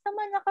triathletes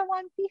naman naka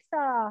One Piece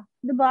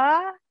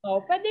Diba?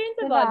 Oh, pwede rin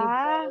sa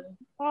volleyball.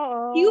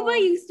 Oo. Cuba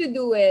used to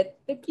do it.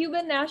 The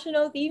Cuban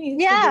national team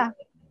used to do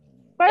it.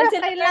 Pero and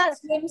sila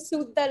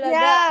swimsuit talaga.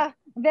 Yeah.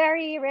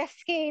 Very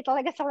risky.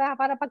 Talaga sa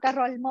para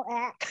pagka-roll mo,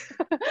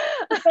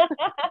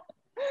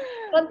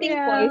 Konting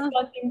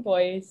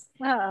poise.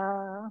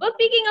 But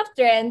speaking of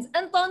trends,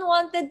 Anton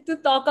wanted to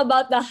talk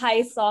about the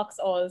high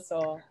socks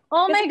also.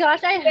 Oh my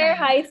gosh, I wear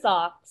high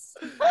socks.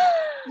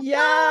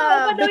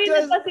 Yeah,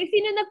 because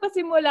sino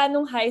nagpasimula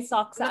nung high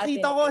socks sa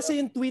atin? Nakita ko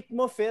kasi yung tweet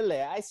mo, Phil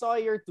I saw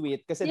your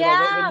tweet kasi diba,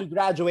 when you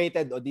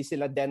graduated, di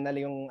sila din na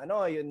yung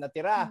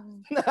natira.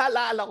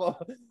 Naalala ko.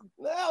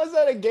 I was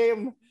at a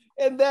game.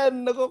 And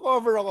then,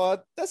 nag-cover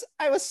ako. Tapos,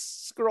 I was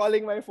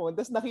scrolling my phone.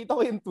 Tapos, nakita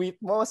ko yung tweet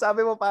mo.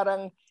 Sabi mo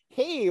parang,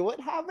 hey, what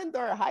happened to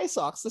our high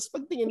socks? Tapos,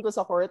 pagtingin ko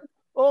sa court,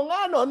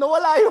 nga,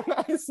 nawala yung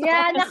high socks.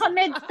 Yeah,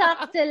 naka-mid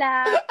socks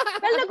sila.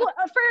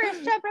 Well,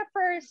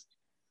 first,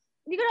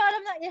 hindi ko na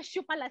alam na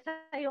issue pala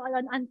sa'yo,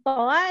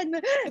 Anton.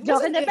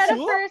 Joke na. Pero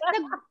first,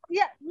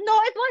 no,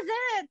 it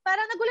wasn't.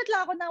 Parang nagulat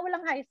lang ako na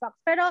walang high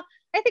socks. Pero,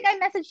 I think I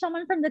messaged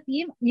someone from the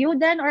team, you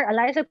then, or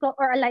Eliza,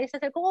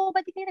 said ko,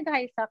 ba't di kayo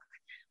nag-high socks?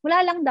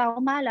 Wala lang daw,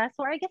 malas.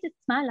 So, I guess it's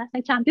malas.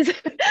 Nag-champion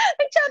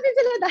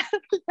sila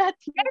that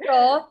year.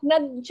 Pero,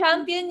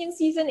 nag-champion yung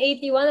season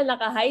 81 na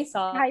naka-high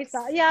socks. High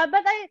socks. Yeah,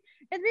 but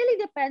it really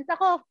depends.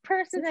 Ako,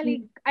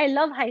 personally, I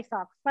love high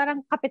socks.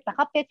 Parang kapit na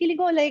kapit. Feeling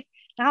ko like,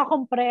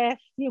 nakakompress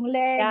yung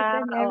legs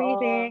and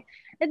everything.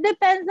 It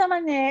depends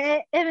naman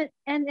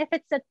And if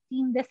it's a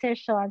team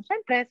decision,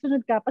 syempre,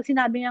 sunod ka. Pag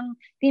sinabi ng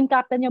team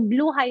captain yung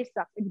blue high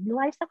socks,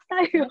 blue high socks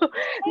tayo.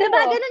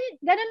 Diba?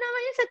 Ganun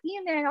naman yung sa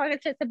team Or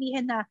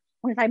sabihin na,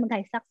 huwag tayo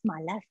mag-high socks,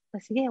 malas.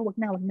 So, sige, wag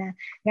na.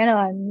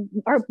 Ganon.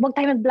 Or wag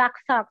tayo mag-black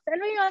socks.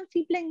 Ano yun?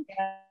 Simpleng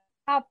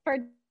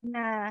effort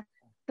na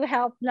to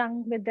help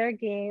lang with their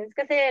games.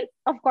 Kasi,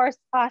 of course,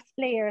 us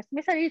players,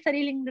 may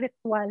sariling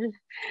ritual.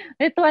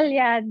 Ritual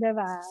yan,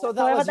 diba? So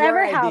that was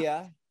your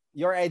idea?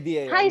 Your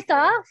idea. High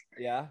socks?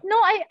 Yeah. No,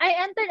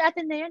 I entered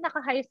Ateneo,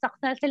 naka-high socks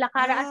na sila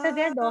Cara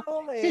Acevedo.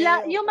 Okay.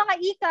 Sila, yung mga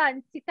ikan,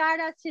 si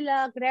Cara,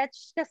 sila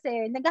Gretch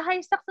kasi,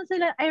 nag-high socks na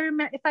sila. I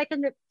remember, if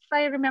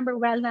I remember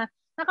well na,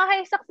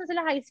 naka-high socks na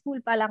sila high school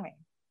pa lang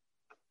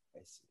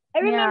I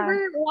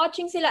remember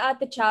watching sila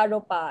Ate Charo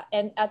pa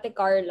and Ate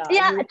Carla.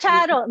 Yeah,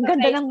 Charo.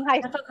 Ganda ng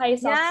high socks. High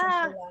socks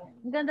na sila.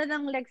 Ganda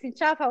ng legs ni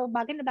Charo.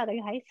 Bagay na bagay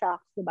yung high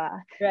socks,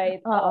 diba? Right.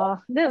 Oo.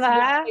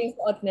 Diba? Yung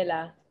suot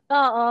nila.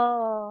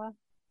 Oo.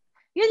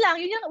 Yun lang.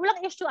 Yun yung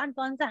walang issue,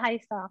 Anton, sa high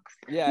socks.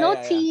 No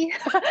tea.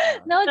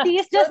 No tea.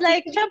 It's just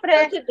like,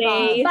 syempre,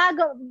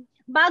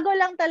 bago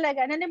lang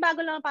talaga.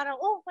 Nanibago lang parang,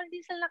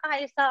 hindi sila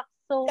naka-high socks.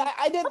 So,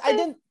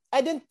 I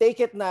didn't take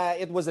it na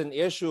it was an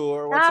issue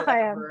or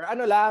whatsoever.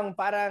 Ano lang,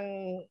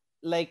 parang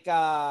like,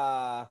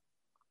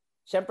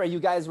 syempre, you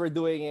guys were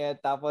doing it,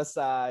 tapos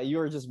you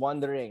were just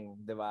wondering,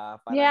 di ba?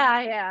 Parang,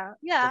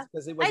 yeah.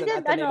 Because it was an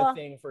Ateneo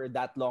thing for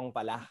that long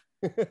pala.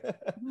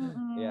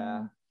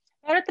 Yeah.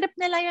 Pero trip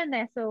nila yun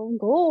So,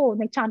 go.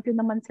 Nag-champion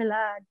naman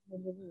sila.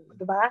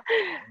 Di ba?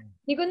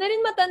 Hindi ko na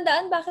rin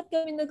matandaan bakit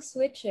kami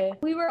nag-switch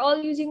We were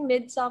all using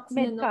mid-socks.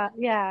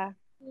 Yeah.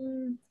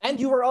 And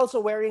you were also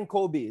wearing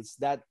Kobe's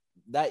that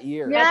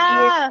year.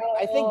 Yeah.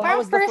 I think that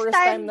was the first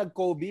time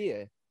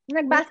nag-Kobe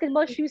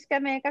Nag-basketball shoes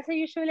kami. Kasi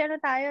usually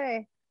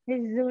tayo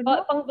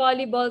pang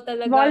volleyball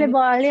talaga.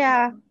 Volleyball,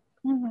 yeah.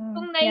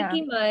 Kung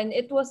Nike man,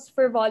 it was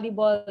for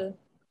volleyball.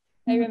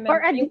 I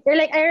remember.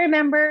 I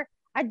remember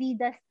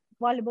Adidas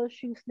volleyball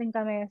shoes din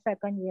kami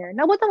second year.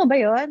 Nabutan mo ba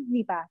yun?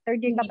 Hindi pa.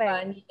 Third year ka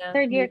pa.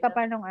 Third year ka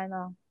pa nung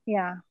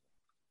Yeah.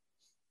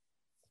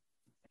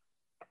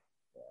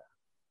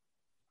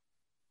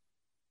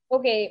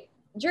 Okay.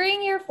 During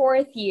your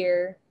fourth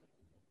year,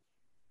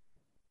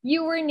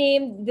 you were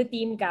named the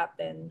team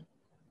captain.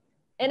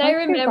 And I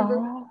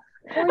remember...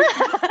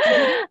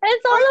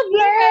 It's all a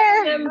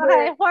blur.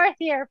 Okay, fourth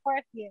year.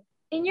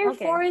 In your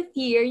fourth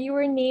year, you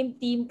were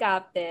named team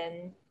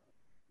captain.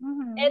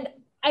 And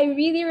I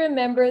really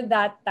remember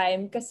that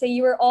time kasi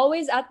you were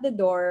always at the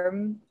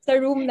dorm, sa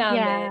room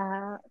namin.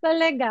 Yeah,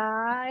 talaga.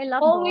 I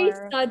love always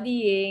dorm.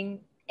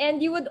 Studying.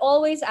 And you would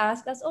always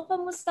ask us,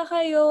 kamusta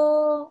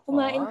kayo?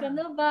 Kumain ka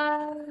na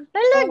ba?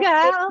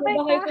 Talaga? Oh my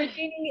God.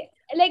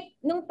 Like,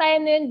 nung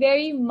time na yun,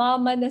 very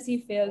mama na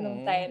si Phil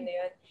nung time na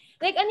yun.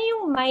 Like, ano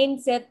yung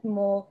mindset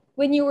mo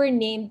when you were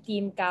named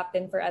team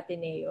captain for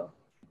Ateneo?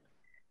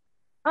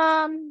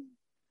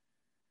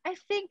 I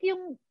think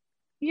yung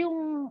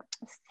yung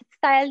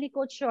style ni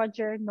Coach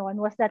Roger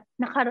noon was that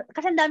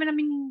kasi ang dami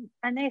naming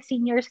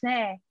seniors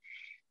na eh.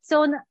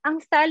 So ang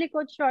style ni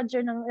Coach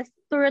Roger noon is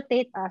to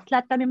rotate us.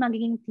 Lahat kami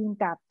magiging team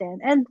captain.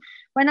 And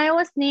when I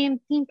was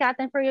named team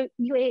captain for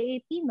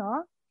UAAP,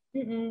 no?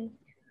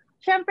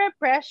 Syempre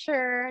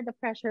the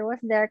pressure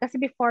was there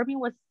kasi before me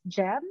was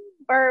Jem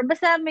or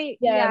basta si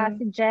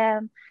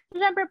Jem.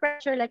 So syempre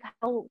pressure like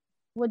how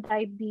would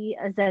I be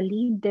as a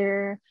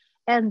leader?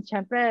 And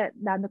syempre,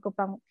 dami ko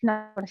pang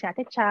sinabi si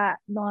Ate Cha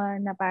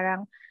noon na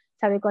parang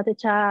sabi ko, Ate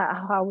Cha,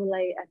 how will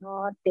I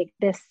take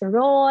this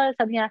role?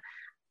 Sabi niya,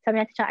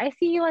 Ate Cha, I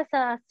see you as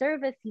a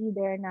service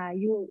leader na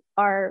you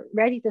are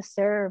ready to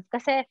serve.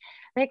 Kasi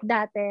like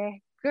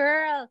dati,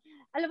 girl,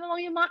 alam mo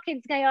yung mga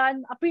kids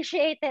ngayon,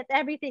 appreciate it,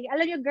 everything.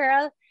 Alam niyo,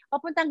 girl,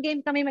 papuntang game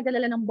kami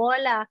magdadala ng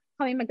bola,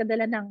 kami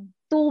magdadala ng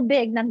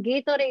tubig, ng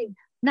Gatorade,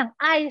 ng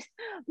ice.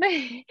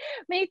 May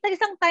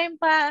isang time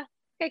pa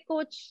kay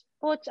Coach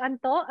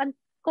Anto,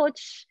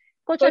 Coach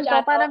Anto,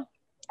 parang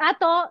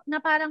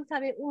na parang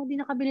sabi, hindi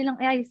nakabili ng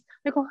ice.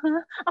 Sabi ko,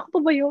 ako pa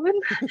ba yun?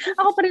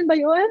 Ako pa rin ba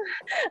yun?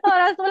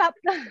 Wala. So,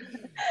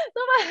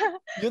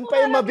 yun pa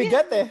yung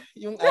mabigat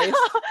yung ice.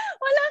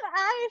 Walang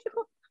ice.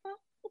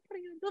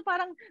 So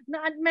parang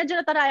medyo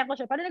natarayan ko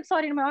siya. Parang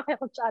nag-sorry naman ako kay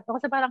Coach Ato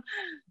kasi parang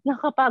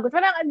nakakapagod.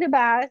 Parang, di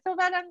ba? So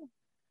parang,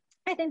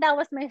 I think that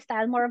was my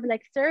style, more of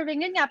like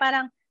serving. Yun nga,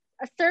 parang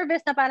a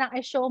service na parang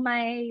I show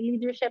my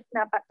leadership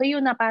na to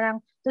you na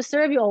parang to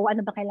serve you.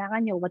 Ano ba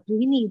kailangan nyo? What do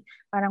we need?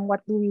 Parang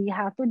what do we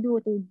have to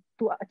do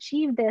to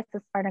achieve this?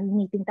 Tapos parang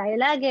meeting tayo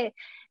lagi.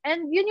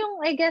 And yun yung,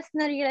 I guess,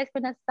 na-realize ko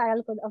na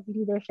style ko of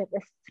leadership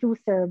is through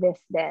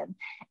service din.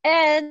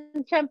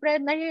 And syempre,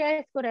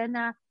 na-realize ko rin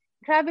na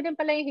grabe din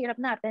pala yung hirap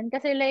natin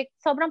kasi like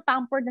sobrang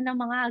pampered na ng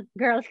mga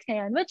girls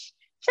ngayon, which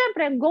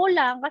syempre go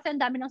lang kasi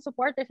ang dami ng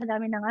supporters, ang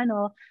dami ng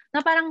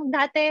na parang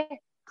dati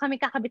kami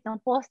kakabit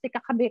ng poste,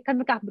 kami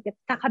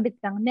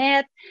kakabit ng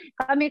net,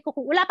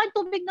 wala pang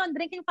tubig noon,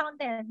 drinking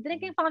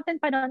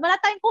fountain pa noon, wala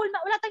tayong pool,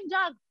 wala tayong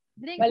jug,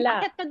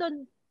 akit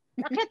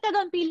ka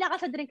doon, pila ka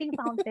sa drinking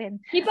fountain.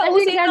 Di pa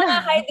uso yung mga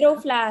hydro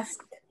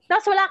flask.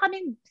 Tapos wala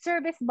kaming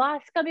service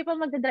bus. Kami pa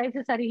magdadrive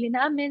sa sarili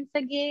namin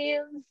sa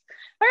games.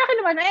 Pero ako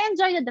naman, I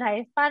enjoy the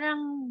drive.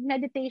 Parang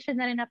meditation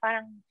na rin na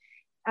parang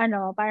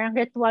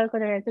ritual ko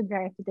na rin to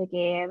drive to the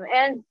game.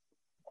 And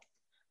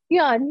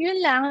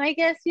yun lang. I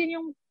guess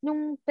yun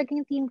yung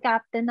naging team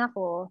captain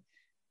ako.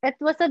 It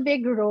was a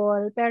big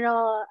role,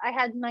 pero I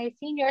had my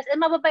seniors,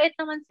 and mababait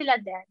naman sila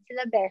din.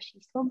 Sila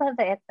beshies.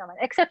 Mababait naman.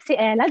 Except si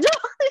Ella.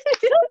 Joke!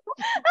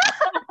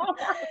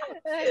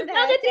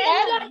 Bakit si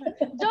Ella?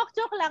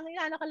 Joke lang.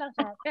 Inano ko lang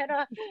siya. Pero,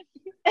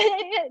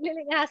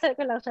 lilingasal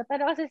ko lang siya.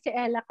 Pero kasi si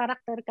Ella,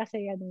 karakter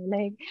kasi yan.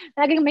 Like,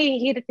 laging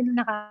may hirit yung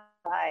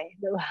nakakabay.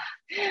 Diba?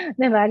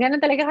 Ganun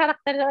talaga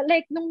karakter.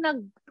 Like, nung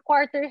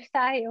nag-quarters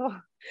tayo,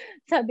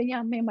 sabi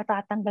niya, may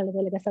matatanggal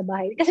talaga sa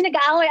bahay. Kasi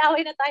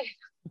nag-aaway-aaway na tayo.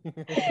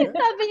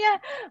 Sabi niya,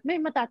 may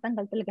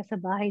matatanggal talaga sa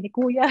bahay ni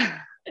Kuya.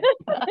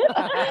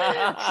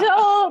 So,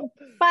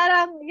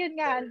 parang, yun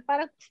nga,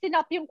 parang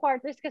sinap yung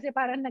quarters kasi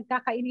parang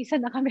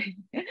nagkakainisan na kami.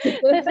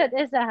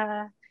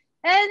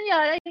 And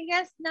yun, I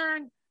guess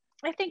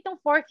I think nung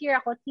 4th year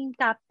ako, team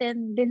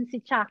captain din si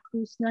Chuck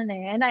Cruz noon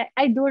eh. And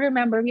I do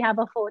remember we have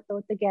a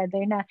photo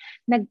together na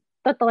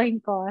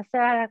nagtotohin ko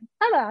sa,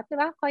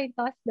 diba? Coin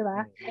toss,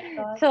 diba?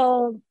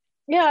 So,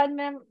 yun,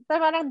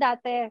 parang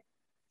dati,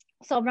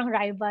 sobrang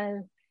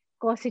rival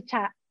ko si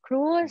Chuck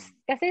Cruz.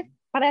 Kasi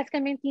parehas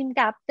kami team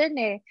captain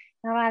eh.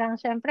 Na parang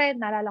syempre,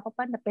 naalala ko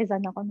pa,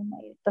 napezan ako nung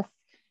may. Tapos,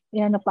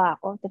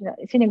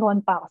 sinigawan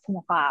pa ako sa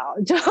mukha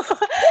ako.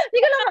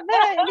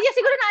 Hindi niya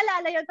siguro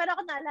naalala yun, pero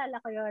ako naalala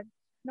ko yun.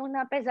 Nung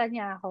napezan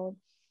niya ako.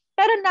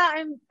 Pero na,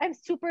 I'm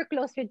super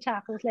close with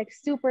Chuck Cruz. Like,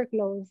 super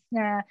close.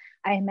 Na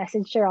I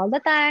message her all the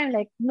time.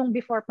 Like, nung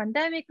before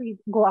pandemic, we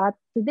go out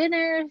to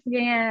dinners,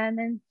 ganyan.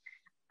 And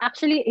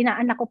actually,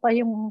 inaanak ko pa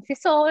yung si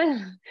Sol.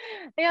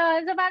 Ayun,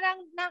 so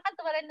parang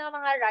nakakatuwa rin ng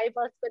mga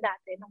rivals ko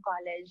dati nung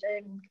college.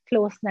 I'm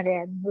close na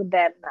rin with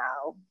them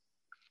now.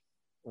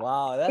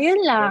 Wow, that's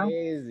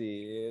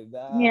crazy.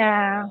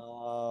 Yeah.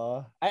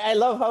 I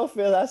love how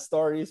Phil has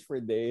stories for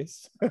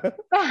days.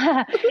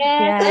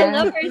 Yes, I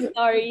love her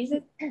stories.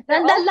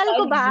 Daldal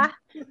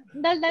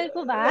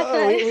ko ba?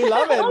 Oh, we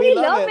love it. We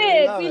love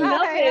it. We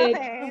love it.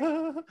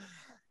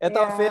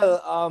 Ito,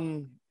 Phil,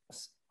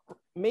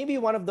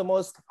 maybe one of the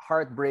most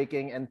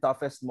heartbreaking and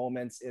toughest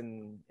moments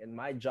in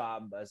my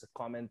job as a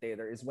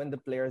commentator is when the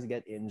players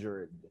get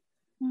injured.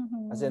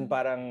 Mm-hmm. As in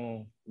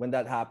parang when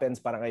that happens,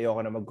 parang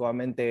ayoko na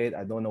mag-commentate,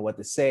 I don't know what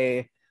to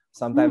say.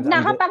 Sometimes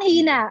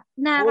nakapanghina.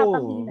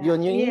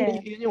 Yun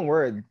yung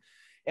word.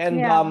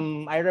 And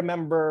I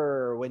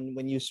remember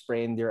when you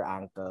sprained your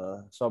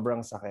ankle,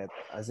 sobrang sakit.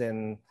 As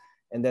in,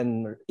 and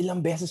then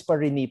ilang beses pa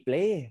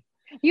riniplay.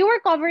 You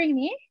were covering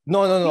me?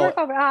 No. You were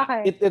covering,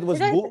 okay. It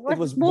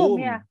was boom.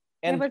 Yeah.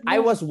 And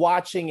I was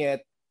watching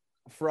it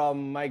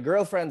from my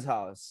girlfriend's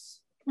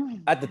house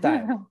at the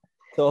time.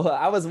 So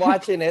I was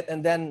watching it,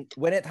 and then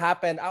when it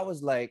happened, I was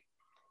like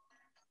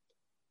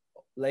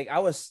I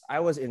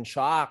was in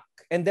shock.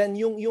 And then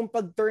yung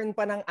pag-turn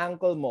pa ng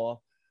ankle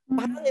mo,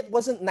 parang it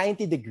wasn't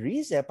 90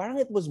 degrees eh. Parang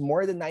it was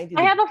more than 90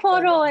 I degrees. have a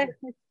photo.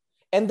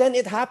 And then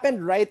it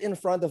happened right in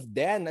front of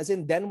Den. As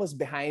in, Den was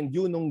behind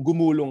you nung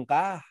gumulong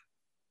ka.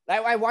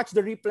 I watched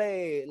the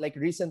replay like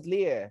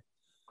recently eh.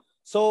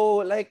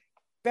 So like,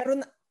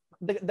 pero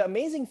the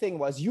amazing thing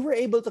was you were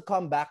able to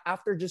come back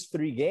after just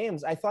 3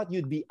 games. I thought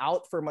you'd be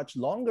out for much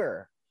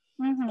longer.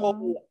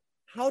 So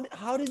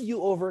how did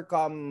you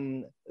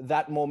overcome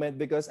that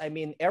moment? Because I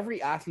mean, every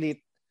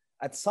athlete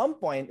at some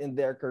point in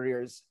their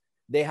careers,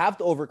 they have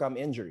to overcome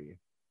injury.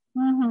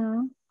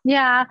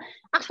 Yeah.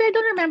 Actually, I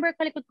don't remember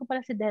kalikod ko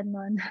pala si Den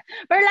nun.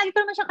 Pero lagi ko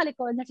naman siya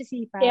kalikod,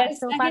 nasisipa.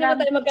 Yes, so lagi parang,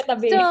 naman tayo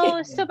magkatabi.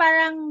 So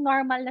parang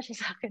normal na siya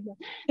sa akin.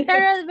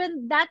 Pero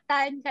when that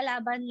time,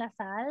 kalaban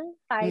Lasal,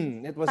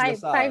 It was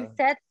Lasal. 5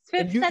 sets.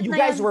 Fifth set you na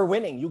guys yun. were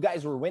winning. You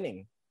guys were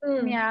winning.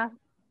 Yeah.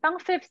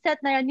 Pang 5th set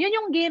na yun. Yun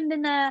yung game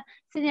din na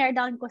sinare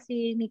down ko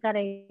si Mika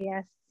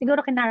Reyes.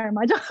 Siguro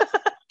kinarma.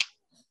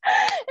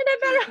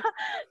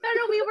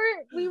 pero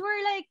we were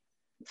like,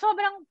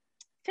 sobrang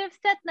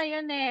 5th set na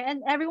yun eh. And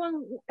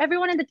everyone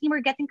in the team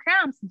were getting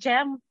cramps.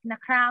 Jem,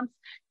 kina-cramps.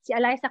 Si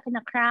Eliza,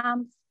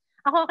 kina-cramps.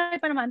 Ako okay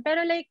pa naman.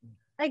 Pero like,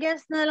 I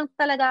guess na lang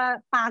talaga,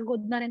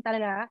 pagod na rin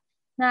talaga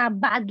na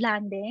bad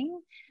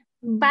landing.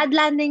 Bad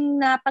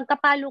landing na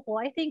pagkapalo ko,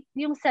 I think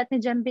yung set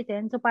ni Jem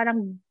bitin. So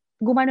parang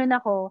gumanon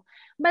ako.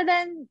 But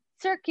then,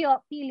 Sir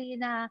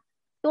Pili na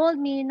told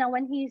me na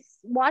when he's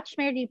watched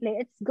my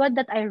replay, it's good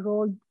that I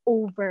rolled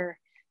over.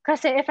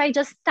 Kasi if I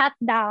just sat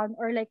down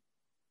or like,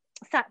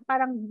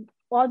 parang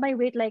all my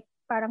weight, like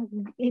parang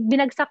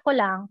binagsak ko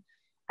lang,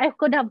 I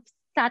could have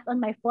sat on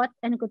my foot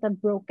and could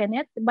have broken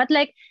it. But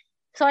like,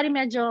 sorry,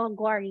 medyo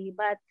gory.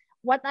 But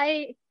what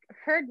I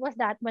heard was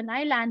that when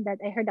I landed,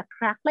 I heard a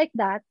crack like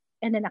that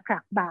and then a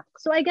crack back.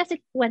 So I guess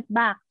it went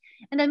back.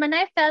 And then when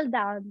I fell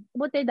down,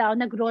 buti daw,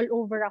 nag-roll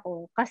over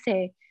ako.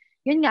 Kasi,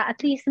 yun nga, at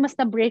least mas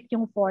na-break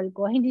yung fall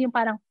ko. Hindi yung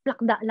parang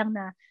plakda lang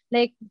na,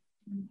 like,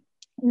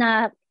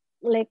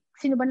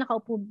 sino ba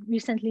nakaupo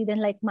recently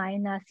din like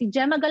mine na si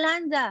Gemma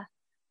Galanza.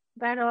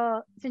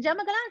 Pero si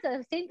Gemma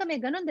Galanza, same kami,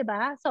 ganun, di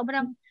ba?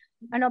 Sobrang,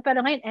 pero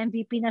ngayon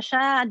MVP na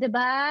siya, di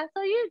ba? So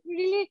you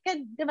really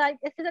can, di ba?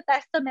 It's a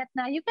testament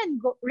na you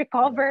can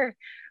recover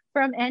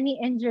from any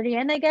injury.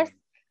 And I guess,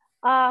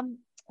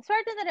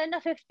 swerte na rin na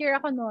 5th year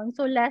ako noon.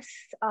 So less,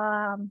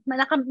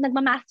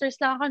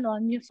 nagma-masters lang ako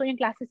noon. So yung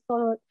classes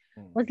ko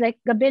was like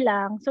gabi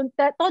lang. So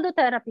todo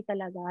therapy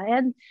talaga.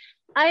 And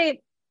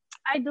I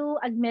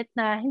do admit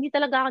na hindi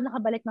talaga ako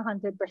nakabalik ng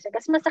 100%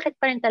 kasi masakit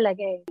pa rin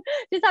talaga eh.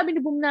 Sabi ni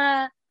Boom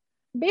na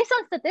based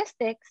on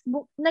statistics,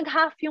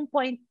 nag-half yung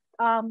point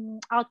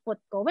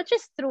output ko, which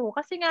is true.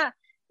 Kasi nga,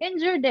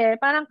 injured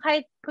eh. Parang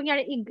kahit,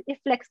 kunyari,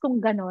 i-flex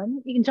kong ganon,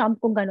 i-jump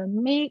kong ganon,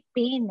 may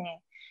pain eh.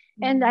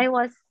 And I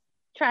was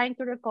trying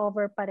to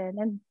recover pa rin.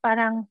 And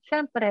parang,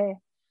 syempre,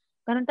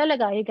 ganun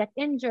talaga, you get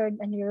injured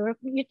and you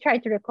try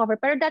to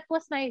recover. Pero that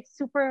was my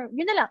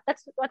yun na lang,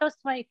 that was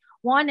my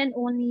one and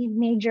only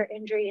major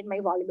injury in my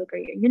volleyball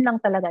career. Yun lang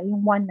talaga,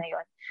 yung one na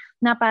yun.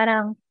 Na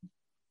parang,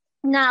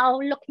 now,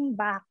 looking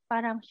back,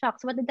 parang,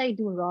 shucks, what did I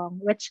do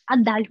wrong? Which,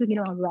 ang dahil ko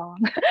ginawa wrong.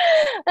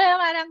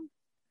 Parang,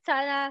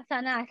 sana,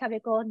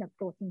 sabi ko,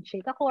 nag-protein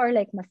shake ako or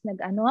like, mas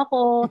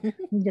ako,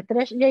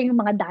 yung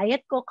mga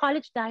diet ko,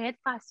 college diet,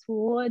 fast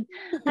food.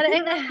 Fast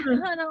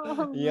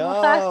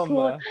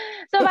food.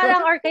 So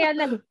parang, or kaya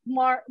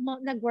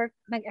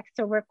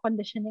nag-extra work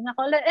conditioning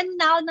ako. And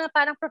now na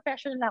parang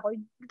professional ako,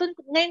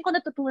 ngayon ko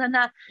natutunan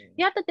na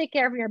you have to take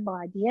care of your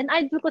body. And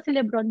idol ko si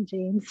LeBron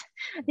James.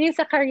 Yung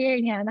sa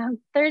career niya, na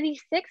 36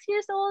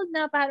 years old,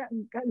 na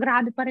parang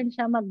grabe pa rin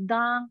siya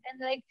mag-dunk.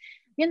 And like,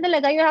 yun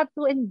talaga, you have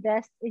to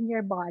invest in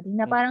your body.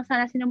 Na parang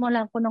sana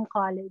sinimulan ko nung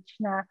college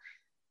na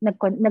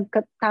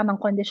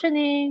nagtamang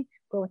conditioning,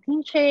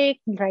 protein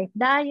shake, right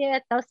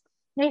diet. Tapos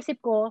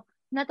naisip ko,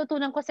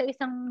 natutunan ko sa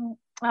isang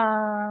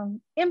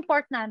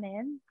import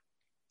namin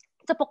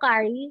sa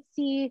Pocari,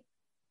 si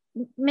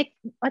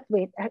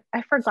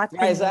I forgot.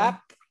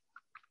 Stryzak?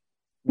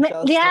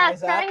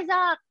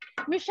 Stryzak.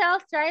 Michelle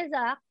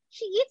Stryzak.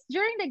 She eats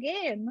during the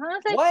game. I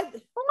was like, what?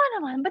 Oh nga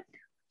naman, but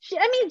she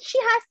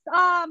has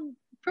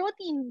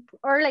protein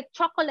or like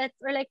chocolates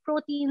or like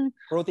protein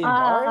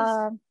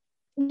bars?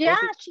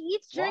 Yeah, she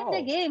eats during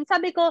the game.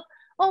 Sabi ko,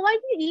 oh, why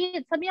do you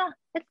eat? Sabi niya,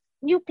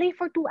 you play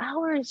for 2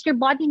 hours. Your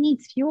body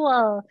needs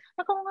fuel.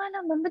 Ako nga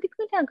naman, ba't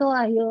ko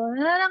ginagawa yun?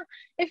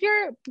 If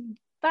you're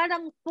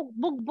parang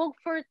bugbog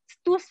for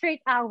 2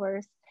 straight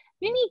hours,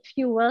 you need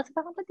fuel. So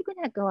parang ba't ko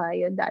ginagawa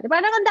yun dati?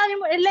 Parang ang dami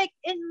mo, like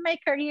in my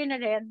career na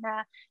rin,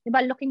 na,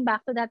 diba, looking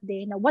back to that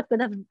day, na what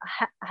could have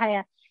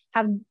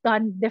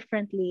done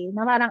differently,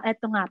 na parang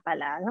eto nga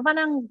pala. Na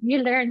parang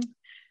you learn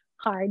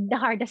the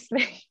hardest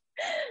way.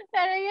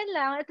 Pero yun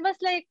lang, it was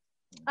like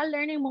a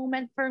learning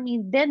moment for me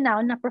then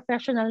now na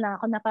professional na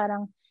ako, na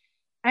parang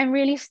I'm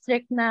really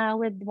strict na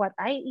with what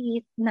I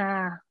eat,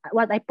 na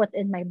what I put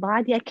in my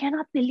body. I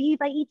cannot believe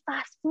I eat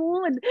fast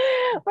food.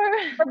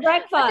 For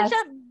breakfast.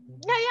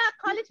 Yeah,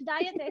 college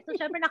diet eh. So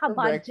syempre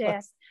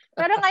naka-budget.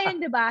 Pero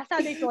ngayon, di ba,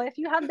 sabi ko, if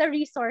you have the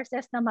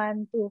resources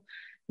naman to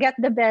get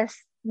the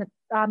best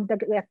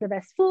get the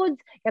best foods,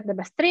 get the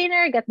best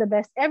trainer, get the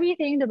best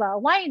everything, diba?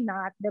 Why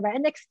not, diba?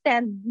 And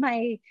extend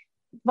my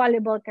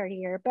volleyball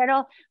career.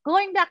 Pero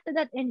going back to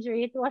that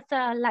injury, it was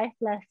a life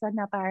lesson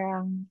na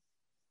parang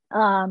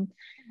um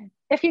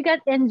if you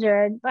get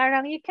injured,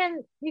 parang you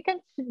can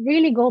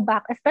really go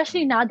back,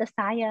 especially now the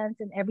science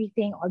and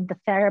everything, all the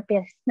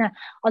therapists na,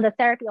 all the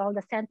therapy, all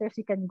the centers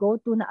you can go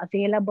to na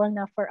available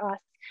na for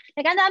us.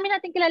 Like, ang dami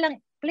natin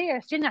kilalang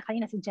players. Yun nga,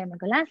 kanina si Gemma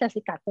Galanza,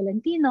 si Kat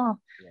Tolentino.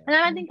 Yeah. Ang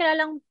dami natin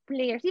kilalang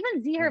players. Even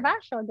Z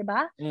Herbacio, di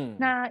ba?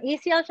 Na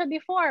ACL siya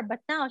before,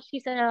 but now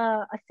she's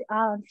a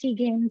SEA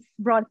Games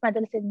bronze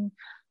medalist in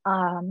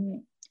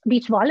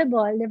beach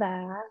volleyball, di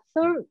ba?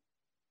 So,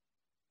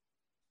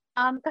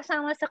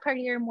 kasama sa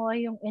career mo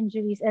yung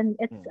injuries, and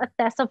it's a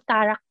test of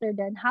character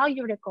then how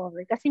you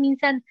recover. Kasi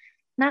minsan,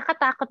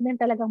 nakakatakot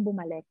din talagang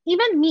bumalik.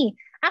 Even me.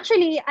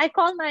 Actually, I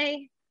call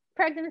my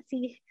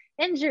pregnancy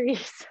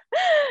injuries.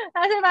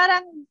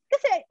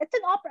 Kasi it's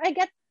an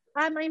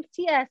I'm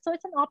CS, so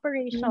it's an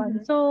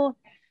operation. So,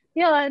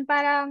 yun,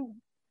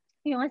 parang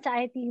yung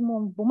anxiety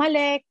mo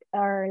bumalik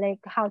or like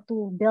how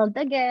to build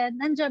again,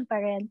 nandyan pa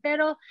rin.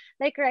 Pero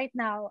like right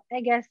now, I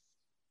guess,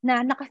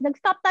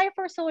 nag-stop tayo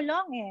for so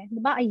long eh.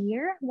 Diba? A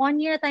year?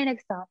 1 year tayo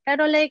nag-stop.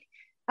 Pero like,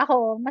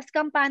 ako, mas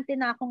kampante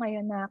na ako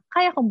ngayon na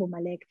kaya kong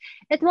bumalik.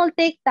 It will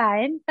take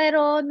time,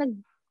 pero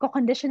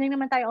conditioning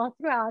naman tayo all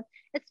throughout.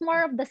 It's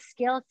more of the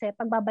skills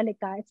pagbabalik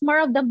ka. It's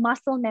more of the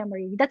muscle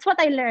memory. That's what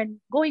I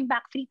learned going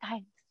back 3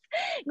 times.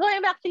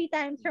 Going back 3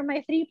 times from my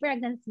 3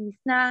 pregnancies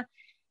na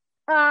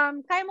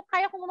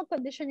kaya ko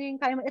mag-conditioning,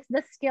 it's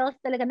the skills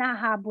talaga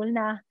nahahabol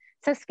na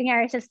sa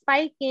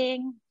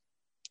spiking.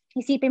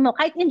 Isipin mo,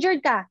 kahit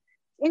injured ka,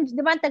 di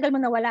ba, tagal mo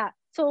nawala.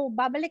 So,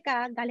 babalik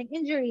ka, galing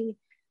injury,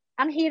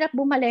 ang hirap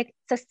bumalik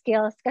sa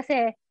skills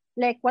kasi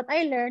like what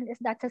I learned is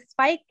that sa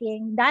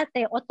spiking,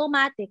 dati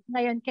automatic,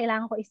 ngayon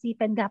kailangan ko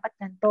isipin dapat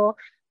ganito,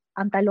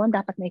 ang talon,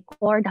 dapat may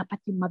core,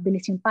 dapat yung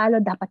mabilis yung palo,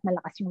 dapat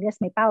malakas yung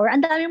wrist, may power.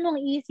 Ang dami mong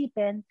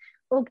iisipin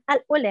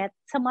ulit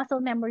sa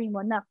muscle memory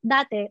mo na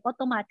dati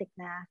automatic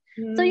na.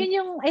 So yun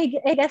yung,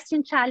 I guess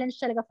yung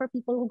challenge talaga for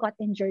people who got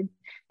injured.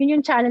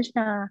 Yun yung challenge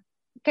na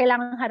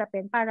kailangan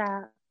harapin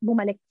para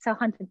bumalik sa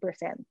 100%.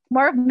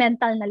 More of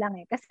mental na lang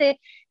eh. Kasi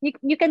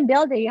you can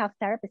build it. You have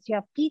therapists, you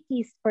have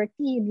PTs per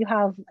team, you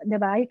have,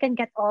 diba? You can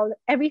get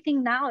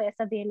everything now is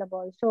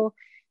available. So,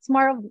 it's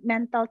more of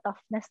mental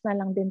toughness na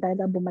lang din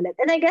talaga bumalik.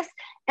 And I guess,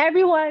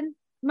 everyone,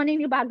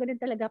 maninibago din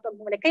talaga pag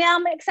bumalik. Kaya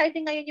may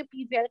exciting ngayon yung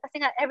PBL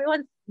kasi nga,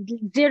 everyone's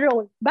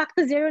zero. Back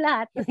to zero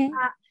lahat.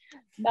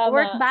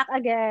 Work back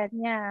again.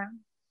 Yeah.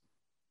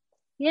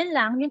 Yun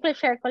lang. Yung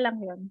share ko lang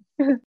yun.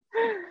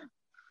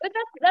 But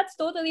that's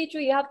totally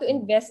true. You have to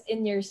invest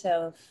in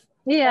yourself.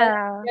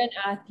 Yeah. You're an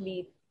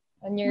athlete.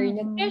 On your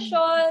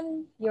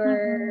nutrition,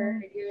 your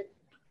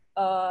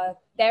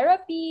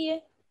therapy.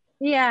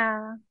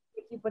 Yeah.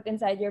 If you put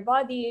inside your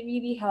body, it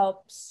really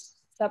helps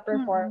sa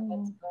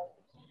performance mo.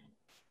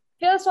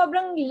 Phil,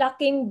 sobrang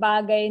laking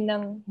bagay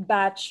ng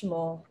batch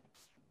mo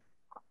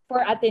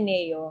for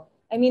Ateneo.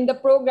 I mean, the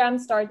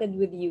program started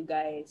with you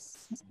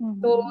guys.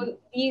 So,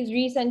 these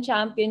recent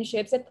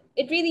championships,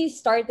 it really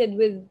started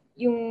with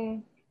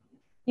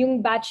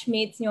yung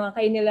batchmates nyo,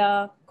 kayo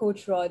nila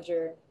Coach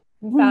Roger,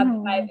 yung Fab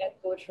 5 and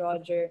Coach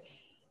Roger.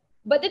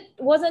 But it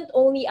wasn't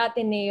only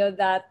Ateneo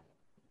that,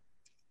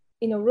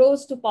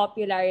 rose to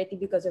popularity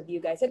because of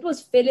you guys. It was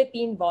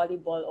Philippine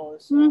volleyball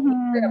also.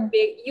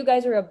 You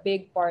guys were a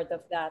big part of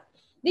that.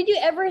 Did you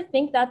ever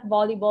think that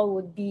volleyball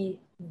would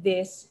be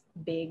this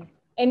big?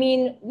 I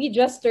mean, we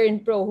just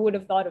turned pro. Who would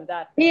have thought of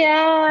that?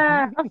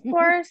 Yeah, of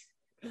course.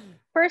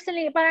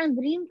 Personally, parang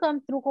dream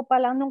come true ko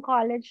pa lang nung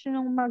college,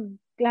 nung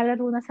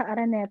maglalaro na sa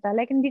Araneta.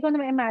 Like, hindi ko na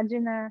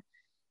ma-imagine na,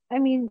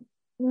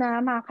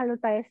 na makakalo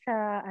tayo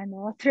sa,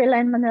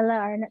 Thrilline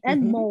Manila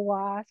and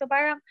MOA. So,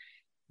 parang,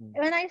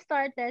 when I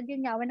started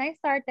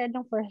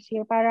nung first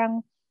year,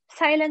 parang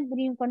silent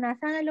dream ko na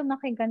sana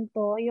lumaki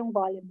ganito yung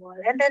volleyball.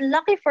 And then,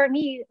 lucky for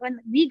me, when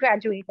we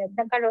graduated,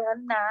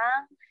 nagkaroon ng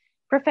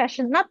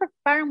professional,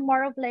 parang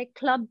more of like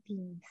club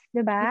teams,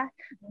 diba?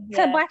 Yeah.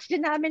 Sa batch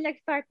din namin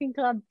starting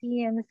club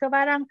teams. So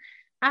parang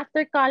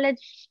after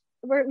college,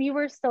 we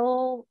were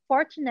so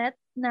fortunate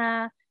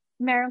na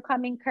meron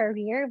kaming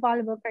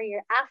volleyball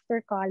career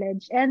after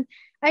college. And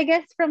I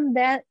guess from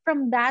that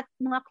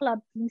mga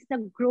club teams,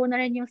 nag-grow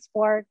na rin yung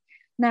sport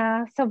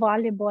na sa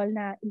volleyball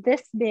na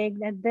this big,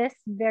 na this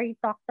very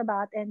talked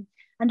about, and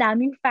ang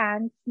daming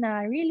fans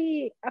na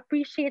really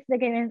appreciate the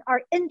game and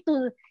are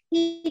into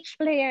each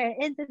player,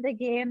 into the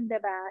game,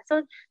 diba?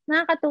 So,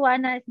 nakakatuwa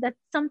na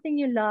that's something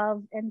you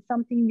love and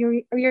something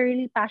you're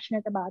really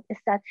passionate about is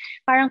that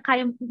parang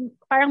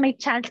may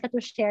chance ka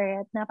to share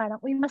it na parang,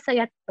 uy,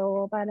 masaya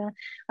to.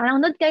 Parang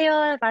nod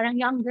kayo, parang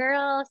young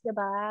girls,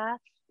 diba?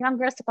 Young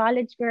girls,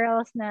 college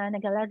girls na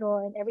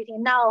naglalaro and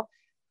everything. Now,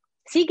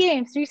 SEA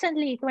Games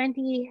recently,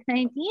 2019,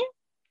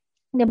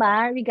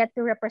 diba? We got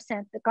to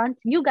represent the country.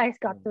 You guys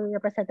got to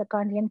represent the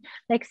country. And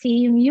like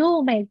seeing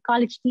you, my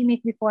college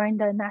teammate before in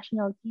the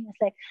national team, it's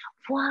like,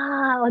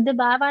 wow,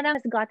 diba? Parang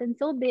it's gotten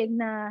so big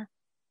na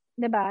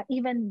diba?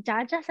 Even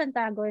Jaja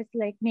Santiago is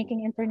like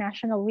making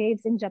international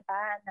waves in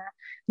Japan.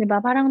 Diba?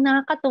 Parang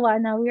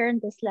nakakatuwa na we're in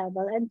this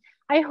level. And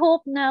I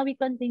hope na we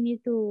continue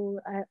to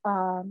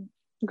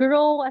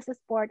grow as a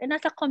sport and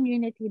as a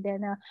community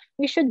din na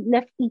we should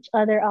lift each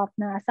other up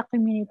na as a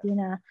community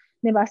na,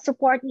 diba?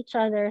 Support each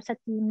other sa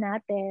team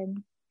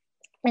natin.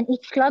 And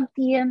each club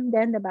team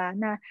then, diba,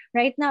 na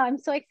right now,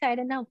 I'm so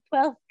excited now,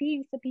 12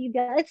 teams sa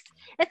PBL.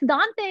 It's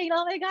daunting.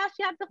 Oh my gosh,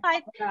 you have to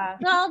fight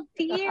 12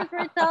 teams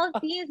for 12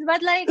 teams.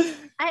 But like,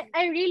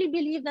 I really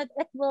believe that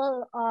it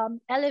will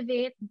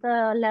elevate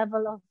the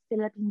level of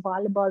Philippine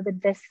volleyball with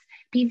this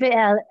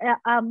PBL.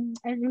 I'm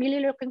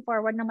really looking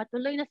forward na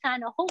matuloy na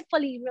sana.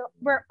 Hopefully,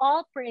 we're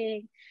all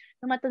praying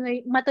na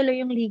matuloy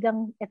yung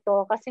ligang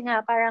ito. Kasi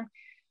nga, parang,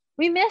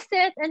 we missed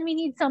it and we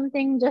need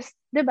something just,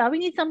 diba? We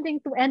need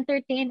something to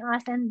entertain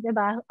us and,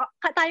 diba?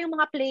 Tayong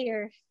mga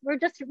players,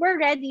 we're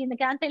ready.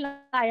 Nag-aantay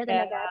lang tayo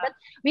talaga. But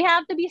we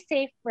have to be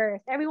safe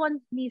first.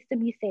 Everyone needs to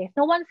be safe.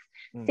 No one's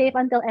safe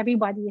until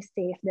everybody is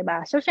safe,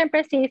 diba? So,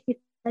 syempre,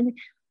 safety,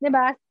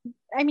 diba?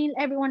 I mean,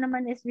 everyone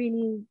naman is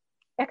really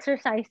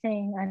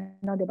exercising,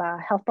 diba?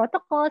 Health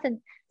protocols,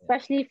 and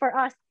especially for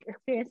us,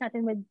 experience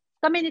natin with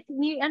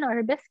community,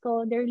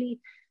 Rebisco, they're really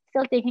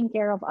still taking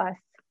care of us.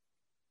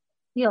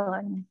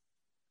 Yun.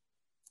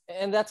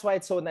 And that's why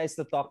it's so nice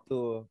to talk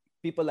to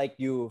people like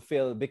you,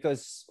 Phil,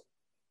 because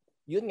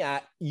yun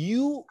nga,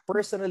 you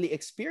personally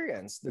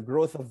experienced the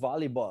growth of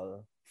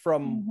volleyball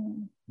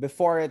from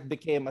before it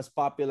became as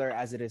popular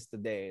as it is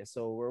today.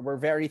 So we're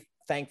very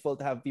thankful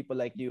to have people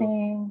like you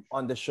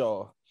on the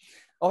show.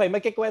 Okay,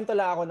 magkikwento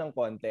lang ako ng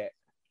konti.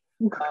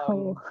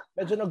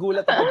 Medyo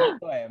nagulat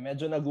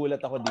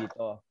ako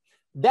dito.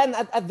 Then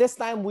at this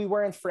time we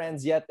weren't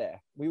friends yet.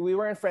 We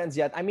weren't friends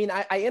yet. I mean,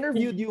 I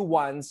interviewed you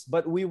once,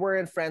 but we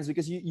weren't friends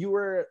because you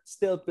were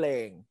still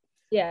playing.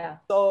 Yeah.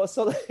 So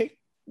like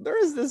there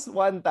was this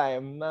one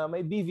time na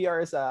may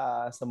BVR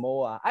sa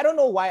MOA. I don't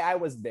know why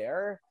I was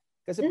there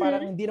kasi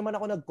parang hindi naman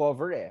ako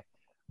nag-cover eh.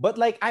 But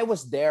like I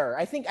was there.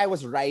 I think I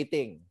was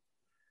writing.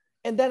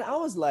 And then I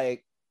was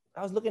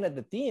looking at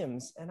the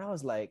teams and I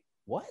was like,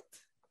 what?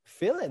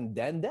 Phil and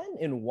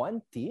Denden in one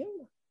team?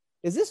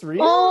 Is this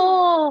real?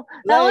 Oh,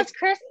 that was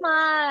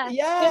Christmas.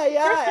 Yeah.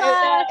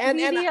 Christmas, And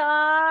it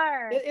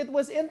BDR.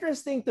 was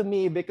interesting to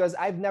me because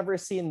I've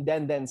never seen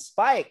Denden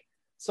spike.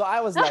 So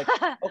I was like,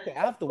 okay,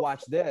 I have to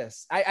watch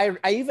this. I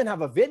even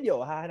have a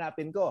video.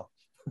 Hahanapin ko.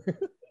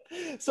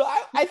 So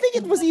I think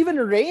it was even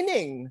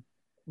raining.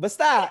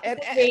 Basta.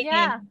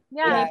 Yeah.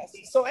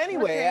 So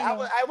anyway,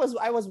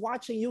 I was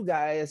watching you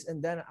guys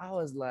and then I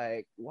was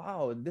like,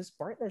 wow, this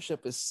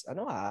partnership is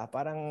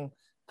parang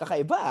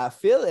kakaiba.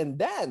 Phil and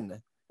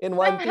Dan in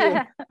one team.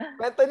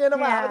 Kwento niyo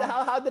naman,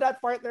 how did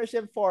that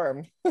partnership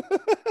form?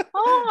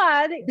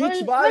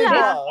 Beach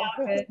volleyball.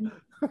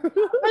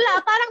 Wala,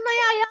 parang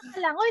mayaya ka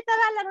lang. Uy,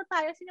 tara, laro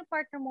tayo. Sino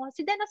partner mo?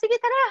 Si Deno, sige,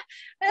 tara.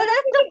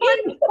 That's the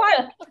fun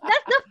part.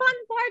 That's the fun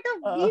part of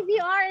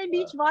BVR and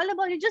beach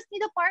volleyball. You just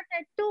need a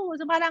partner too.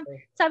 So parang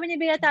sabi ni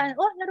Beatan,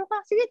 laro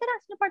ka. Sige, tara.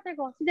 Sino partner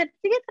ko? Si Deno,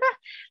 sige, tara.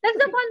 That's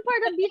the fun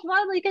part of beach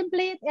volleyball. You can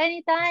play it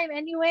anytime,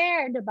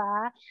 anywhere,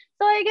 diba?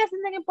 So I guess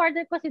naging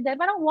partner ko si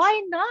Den. Parang why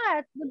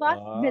not? Diba?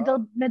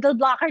 Middle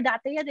blocker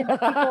dati yan. Diba?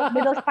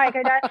 Middle spiker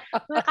dati.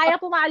 Kaya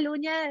pumalo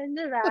niya.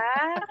 Diba?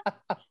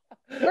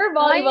 We're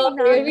volleyball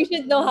players. We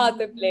should know how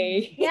to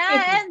play.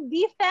 Yeah, and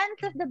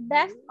defense is the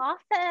best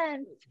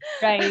offense.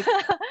 Right.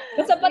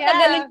 Basta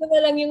patagalin ko na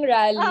lang yung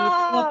rally.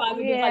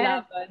 Mapagod yung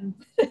kalaban.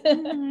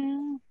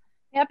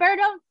 Yeah,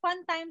 pero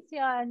fun times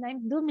yun. I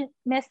do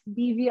miss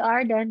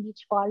BVR than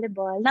beach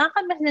volleyball.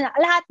 Nakakamiss na.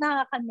 Lahat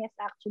nakakamiss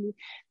actually.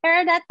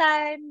 Pero that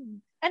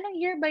time, anong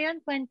year ba yun?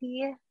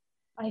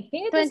 I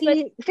think it was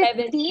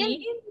 2015?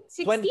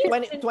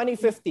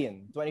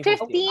 2015.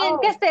 15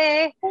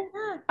 kasi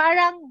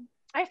parang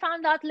I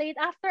found out late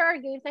after our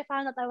games, I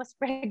found out I was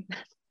pregnant.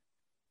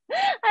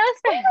 I was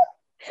pregnant.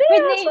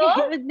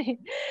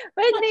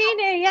 With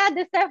Nene. Yeah,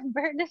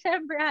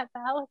 December ata.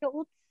 I was like,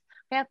 oops.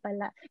 Kaya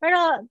pala.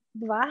 Pero,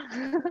 diba?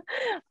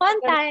 Fun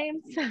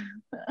times.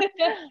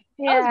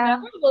 Yeah. That was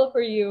memorable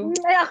for you.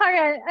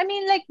 I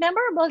mean, like,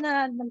 memorable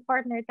na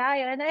nag-partner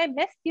tayo. And I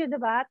missed you,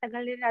 diba?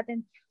 Tagal din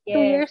natin. 2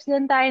 years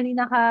din tayo hindi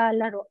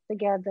nakalaro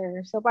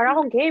together. So, parang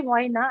akong game,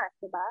 why not?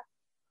 Diba?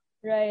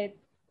 Right.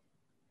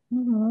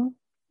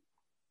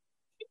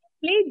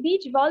 Played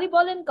beach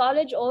volleyball in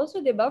college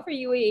also, diba? For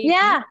UAAP.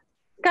 Yeah.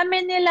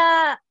 Kami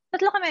nila,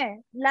 tatlo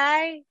kami.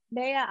 Lai,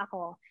 Bea,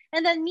 ako.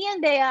 And then me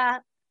and Bea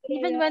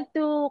even went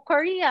to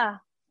Korea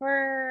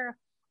for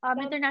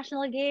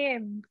international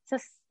game. So,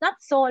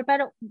 not Seoul,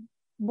 pero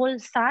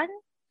Busan,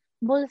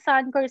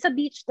 Korea, sa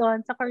beach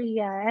doon, sa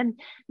Korea. And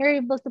you're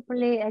able to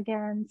play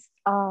against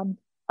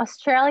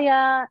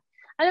Australia.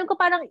 Alam ko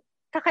parang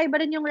kakaiba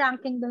rin yung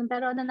ranking doon,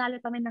 pero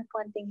nanalo kami ng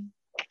konting.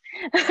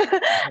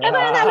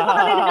 Nanalo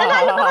pa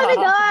kami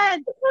doon.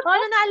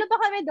 Nanalo pa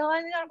kami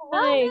doon.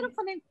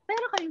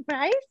 Meron kaming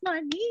prize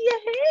money.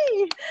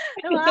 Yay!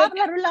 Diba?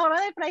 Laro lang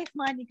kami, prize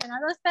money ka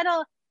na.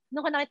 Pero,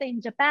 nung ko nakita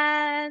yung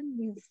Japan,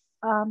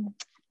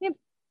 yung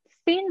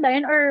Spain ba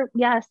yun? Or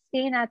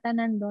Spain ata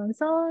nandun.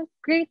 So,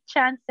 great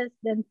chances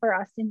then for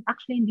us in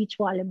beach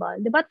volleyball.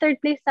 Diba,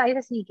 third place tayo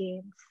sa SEA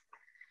Games.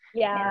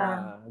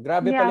 Yeah.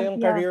 Grabe pala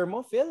yung career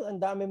mo, Phil. Ang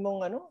dami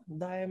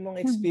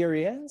mong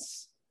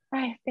experience.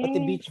 I Pati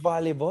think. beach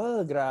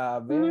volleyball,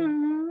 grabe.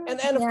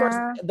 And of course,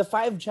 the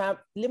 5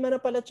 5 na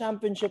pala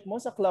championship mo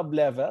sa club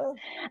level.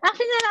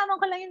 Actually, nalaman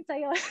ko lang yun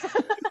sa'yo.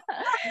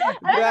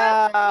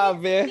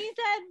 Grabe.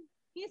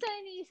 Minsan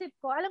iniisip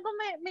ko, alam ko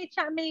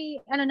may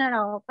ano na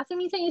raw. Kasi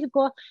minsan iniisip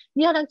ko,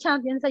 hindi ako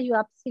nag-champion sa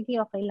UAP, sige,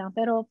 okay lang.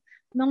 Pero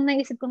nung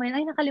naisip ko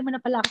ngayon, nakalima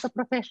na pala ako sa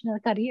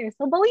professional career.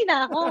 So, bawi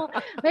na ako.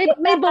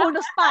 May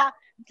bonus pa.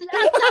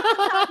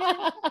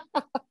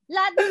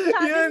 Lahat ng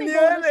champion may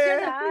bonus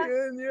yun, ha?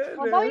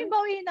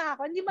 Bawi na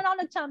ako. Hindi man ako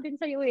nag-champion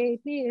sa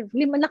UAP.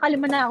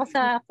 Nakalima na ako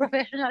sa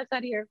professional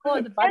career ko,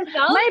 diba?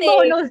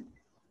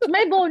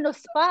 May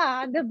bonus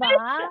pa, diba?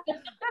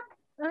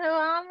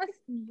 Mas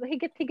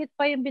higit-higit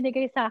pa yung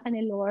binigay sa akin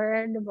ni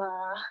Lord, diba?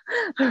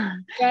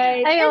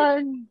 Right.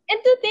 Ayun. And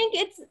to think,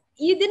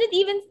 you didn't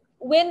even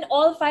win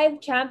all 5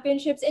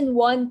 championships in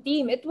one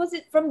team. It was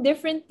from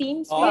different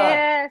teams.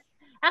 Yes.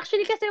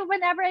 Actually, kasi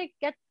whenever I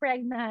get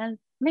pregnant,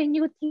 may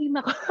new team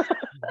ako.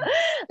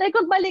 Like,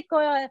 pagbalik ko,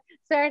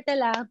 swerte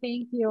lang,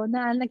 thank you,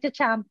 na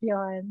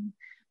nagcha-champion.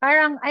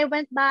 Parang, I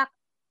went back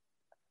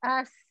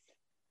as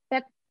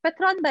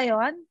Petron ba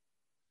yun?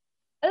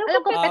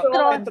 Alam ko,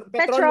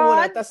 Petron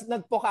muna, tas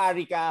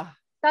nagpokari ka.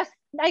 Tas,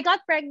 I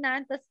got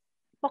pregnant, tas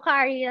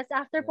Pocari, tas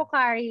after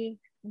Pocari,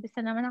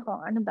 bisa naman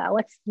ako, ano ba,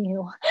 what's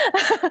new?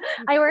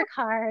 I work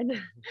hard.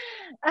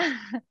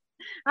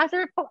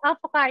 After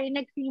Pocari,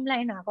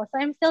 nag-creamline ako. So,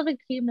 I'm still with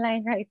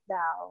creamline right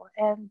now.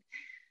 And,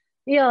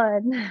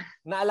 yun.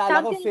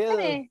 Naalala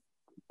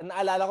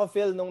ko,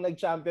 Phil, nung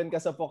nag-champion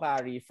ka sa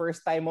Pocari,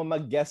 first time mo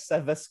mag-guest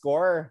sa The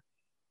Score.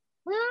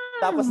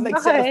 Tapos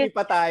nag-selfie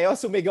pa tayo,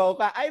 sumigaw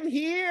ka, I'm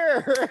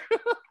here!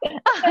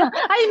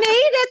 I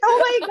made it! Oh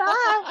my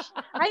gosh!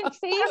 I'm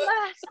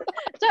famous!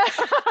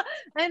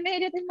 I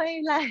made it in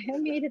my life. I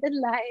made it in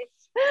life.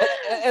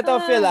 Ito,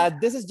 Phil,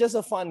 this is just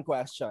a fun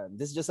question.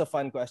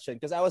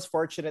 Because I was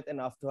fortunate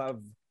enough to have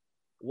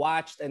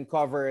watched and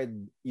covered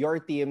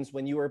your teams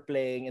when you were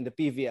playing in the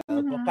PVL,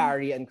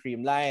 Pocari and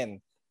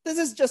Creamline. This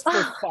is just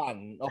for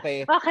fun,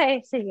 okay?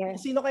 Okay,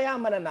 sige. Sino kaya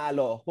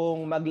mananalo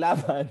kung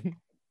maglaban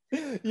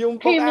yung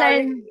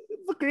Creamline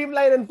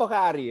and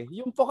Pocari.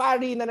 Yung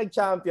Pocari na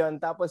nag-champion,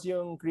 tapos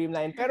yung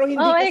Creamline. Pero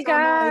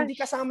hindi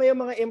kasama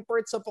yung mga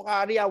imports sa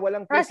Pocari.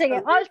 Walang Crystal.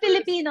 Sige, all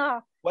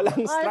Filipino.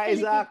 Walang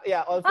Stryzak.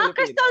 Yeah, all Filipino.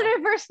 Crystal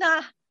Rivers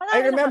na. I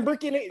remember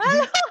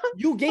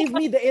you gave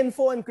me the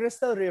info on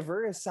Crystal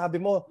Rivers. Sabi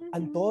mo,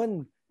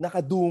 Anton,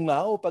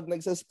 nakadungaw pag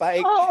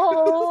nagsaspike.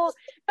 Oo.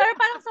 Pero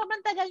parang sobrang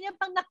tagal niya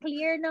pang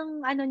na-clear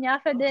ng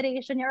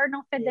federation niya or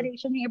ng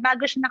federation niya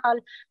bago siya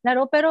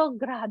nakalaro. Pero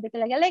grabe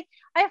talaga. Like,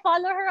 I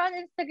follow her on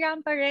Instagram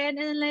pa rin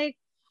and like,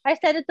 I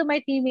said it to my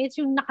teammates,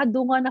 yung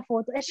nakadungaw na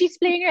photo. And she's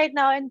playing right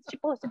now and she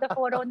posted a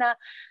photo na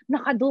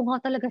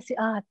nakadungaw talaga si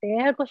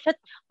ate. Ko, shit,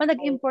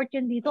 nag-import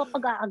yun dito,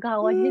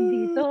 pag-aagawan yun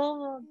dito.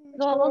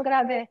 So,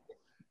 grabe.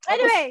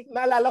 Anyway. Tapos,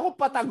 naalala ko,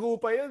 patago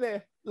pa yun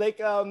eh.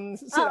 Like,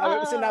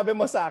 sinabi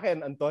mo sa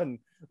akin,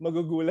 Anton,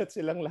 magugulat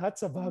silang lahat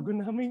sa bago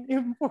naming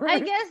import. I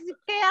guess,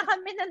 kaya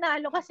kami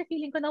nanalo kasi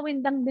feeling ko na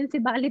windang din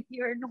si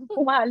Balitier nung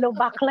pumalo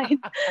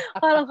backline.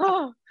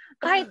 Parang,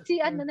 kahit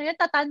si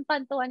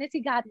tatanpantuan niya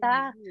si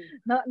Gata,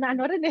 na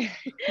ano rin eh.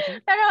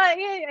 Pero,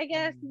 I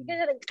guess,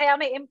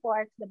 kaya may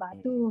imports, diba?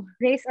 To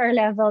raise our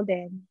level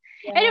din.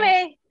 Yeah.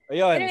 Anyway,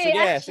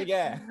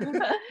 sige.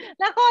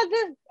 Nako,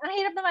 ang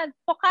hirap naman.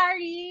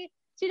 Pocari,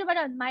 sino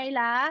ba nun?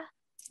 Myla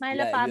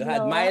Pablo. You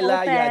had Myla,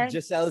 you had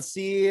Giselle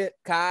C,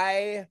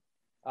 Kai,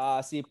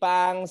 si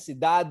Pang, si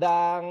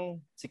Dadang,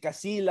 si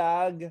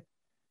Kasilag.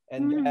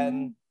 And then,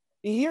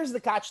 here's the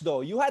catch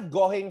though. You had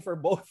Gohing for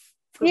both.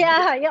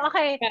 Yeah,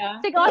 okay.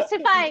 Yeah. Si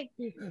Pai.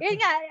 Yun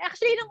nga,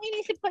 actually, nung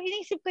inisip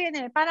ko yun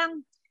eh.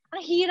 Parang, ang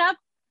hirap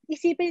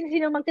isipin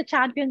sino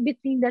magta-champion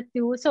between the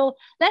two. So,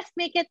 let's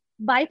make it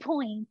by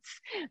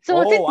points.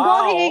 So, since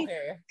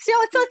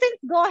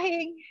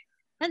Gohing,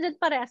 nandun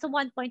parehas, so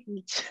 1 point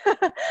each.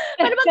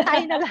 Ano bang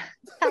tayo na lang?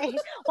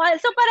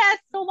 So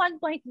parehas, so 1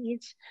 point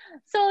each.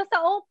 So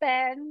sa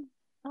Open,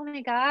 oh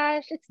my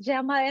gosh, it's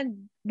Gemma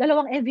and 2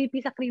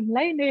 MVP sa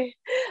Creamline eh.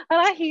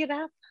 Ang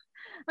hirap.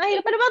 Ano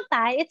bang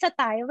tie? It's a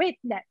tie. Wait,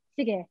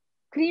 sige.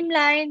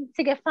 Creamline,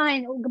 sige,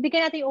 fine.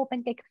 Bigyan natin yung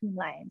Open kay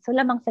Creamline. So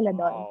lamang sila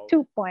doon.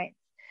 2 points.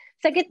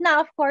 Sa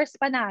gitna, of course,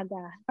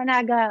 Panaga.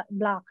 Panaga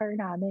blocker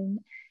namin.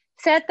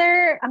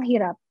 Setter, ang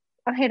hirap.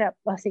 Oh,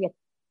 sige.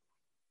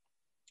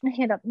 Ang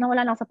hirap.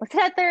 Nawala lang sa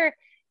setter.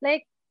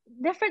 Like,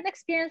 different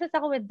experiences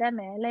ako with them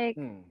eh. Like,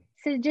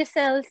 si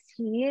Giselle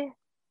C,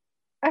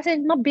 as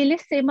in,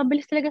 mabilis eh.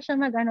 Mabilis talaga siya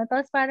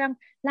Tapos parang,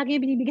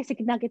 lagi binibigay si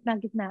gitna.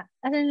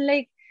 As in,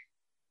 like,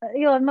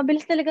 yun,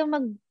 mabilis talaga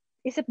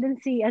mag-isip din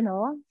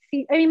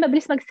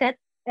mabilis mag-set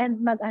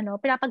and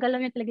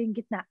pinapagalaw niya talaga yung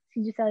gitna,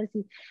 si Giselle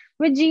C.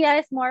 With Gia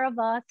is more of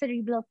a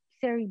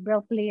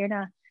cerebral player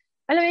na,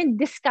 alam mo yung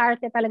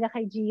discarte talaga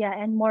kay Gia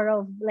and more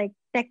of, like,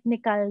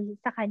 technical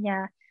sa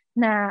kanya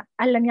na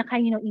alam niya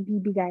kanino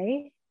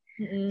ibibigay.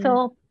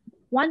 So,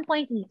 1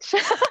 point each.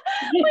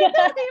 Wait,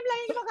 team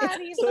line ko,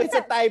 Kari. So, it's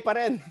a tie pa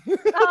rin.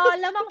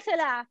 Lamang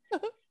sila.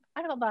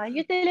 Ano ba?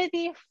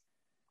 Utility.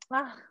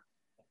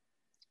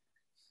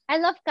 I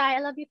love Kai.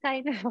 I love you,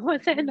 Kai.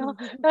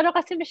 Pero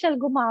kasi Michelle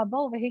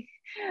gumabaw eh.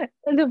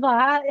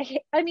 Diba?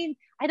 I mean,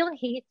 I don't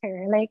hate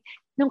her. Like,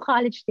 nung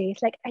college days,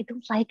 like, I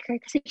don't like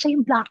her kasi siya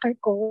yung blocker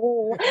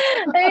ko.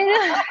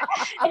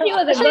 And he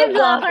was a good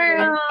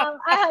blocker.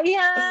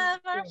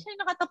 Yeah, parang siya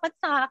yung nakatapat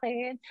sa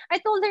akin.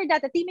 I told her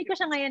that. Teammate ko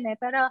siya ngayon eh.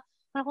 Pero,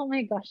 oh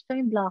my gosh, ito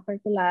yung blocker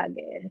ko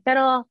lagi.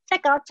 Pero,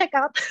 check out.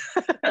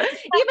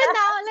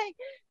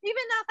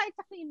 even now, kahit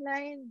sa clean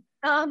line,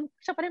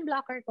 siya pa rin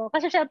blocker ko.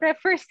 Kasi syempre,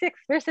 first 6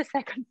 versus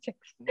second 6.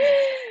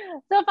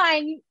 So,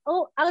 fine.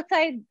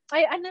 Outside,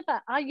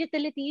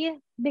 utility,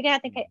 bigyan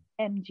natin kay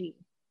MG.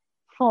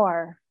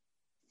 4.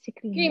 Si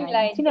Cream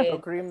Line. So,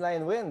 Cream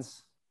Line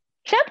wins.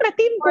 Syempre,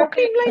 team ko,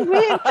 Cream Line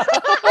wins.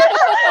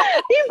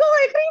 Team ko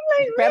kay Cream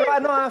Line wins. Pero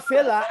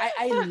Phil,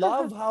 I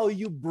love how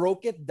you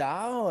broke it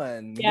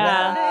down.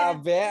 Yeah.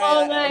 Grabe.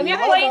 I love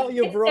how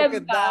you broke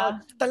it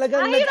down.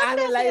 Talagang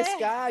nag-analyze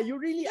ka. You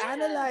really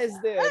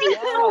analyzed it. Wow. You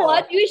know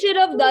what you should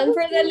have done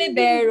for the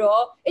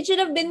libero? It should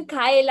have been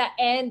Kyla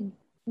and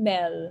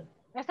Mel.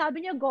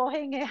 Sabi niyo,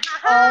 going eh.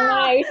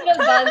 You should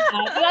have done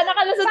that. Wala na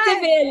kalusot si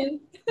Phil.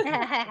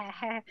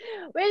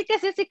 Well,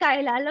 kasi si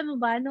Kyla, alam mo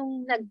ba,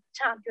 nung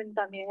nag-champion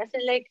kami,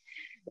 kasi like,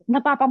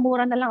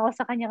 napapamura na lang ako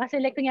sa kanya.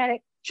 Kasi like,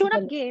 kunyari,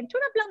 tune-up game.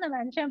 Tune-up lang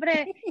naman.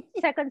 Siyempre,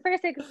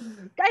 first,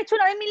 kahit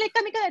tune-up, I mean, like,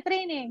 kami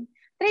training.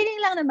 Training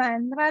lang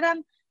naman.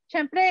 Parang,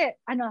 siyempre,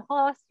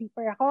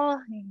 sweeper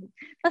ako.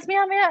 Tapos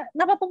maya,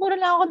 napapamura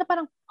lang ako na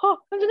parang,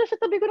 nandiyan na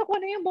siya, tabi ko na kung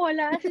ano yung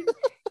bola.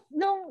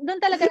 Doon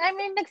talaga, I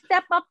mean,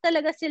 nag-step up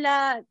talaga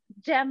sila,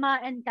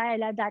 Gemma and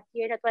Kyla that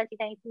year na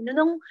 2019.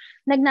 Nung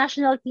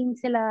nag-national team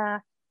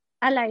sila,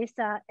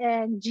 Alyssa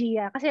and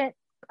Gia. Kasi,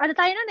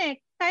 tayo nun eh,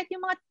 kahit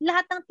yung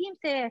lahat ng teams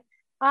eh,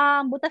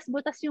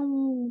 butas-butas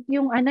yung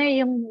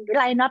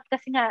lineup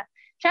kasi nga,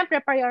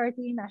 syempre,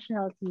 priority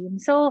national team.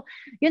 So,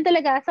 yun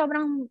talaga,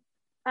 sobrang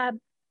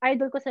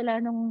idol ko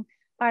sila nung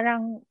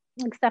parang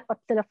nag-step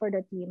up sila for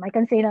the team. I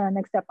can say na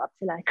nag-step up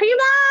sila. Cream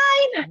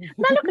Line!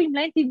 Lalo Cream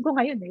Line, team ko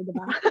ngayon eh,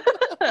 diba?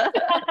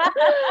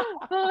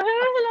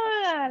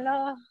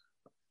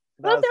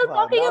 Well,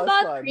 talking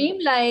about Cream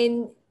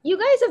Line, you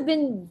guys have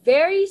been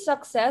very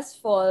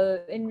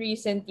successful in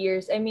recent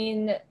years. I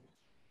mean,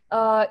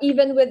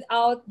 even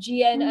without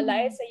Gia and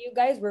Alyssa, you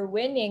guys were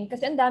winning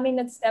kasi ang daming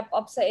nag-step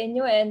up sa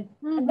inyo and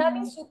ang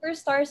daming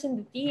superstars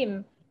in the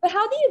team. But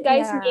how do you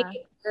guys make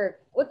it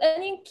work? What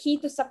ano yung key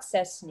to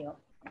success nyo?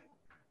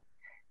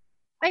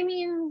 I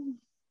mean,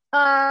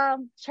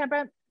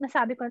 syempre,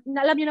 nasabi ko,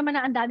 alam niyo naman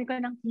na ang dami ko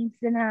ng teams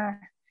na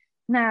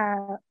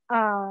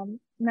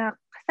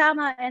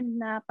kasama and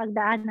na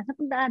pagdaanan,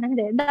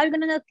 hindi. Ang dami ko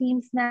na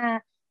teams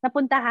na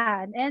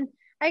napuntahan. And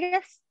I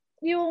guess,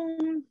 yung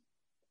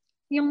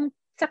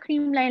sa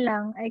Cream Line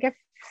lang, I guess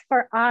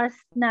for us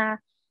na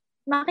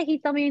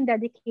makikita mo yung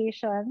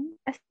dedication,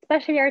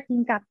 especially our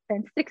team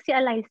captain, strict si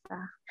Alyssa.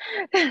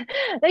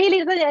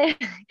 Hilito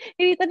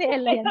ni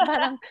Ella yan.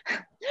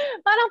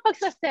 Parang pag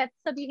sa set,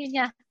 sabihin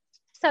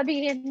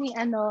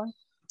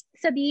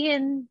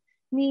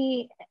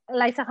ni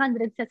Alyssa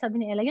 100 sets,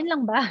 sabi ni Ella, yun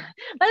lang ba?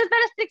 Pero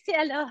strict si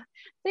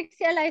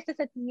Alyssa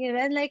sa team.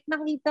 And like,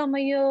 makita mo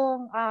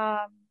yung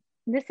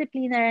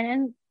discipline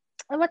and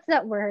what's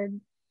that word?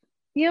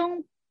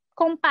 Yung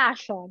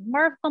compassion,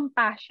 more of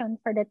compassion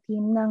for the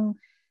team ng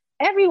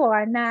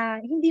everyone na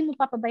hindi mo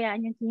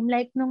papabayaan yung team.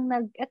 Like, nung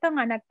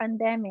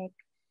nag-pandemic,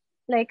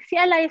 like, si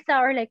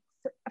Alyssa or like,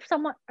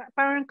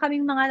 parang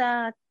kaming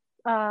mga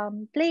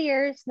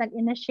players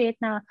nag-initiate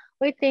na,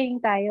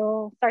 training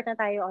tayo, start na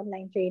tayo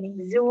online training,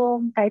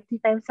 Zoom, kahit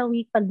 3 times a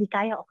week, pag di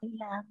kaya, okay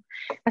lang.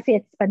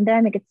 Kasi it's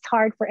pandemic, it's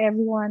hard for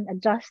everyone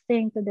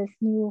adjusting to this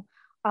new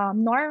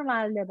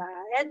normal, diba?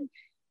 And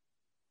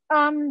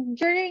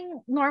during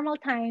normal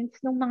times,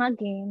 nung mga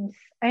games,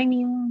 I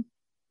mean,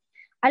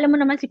 alam mo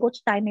naman si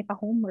Coach Ty may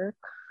pa-homework.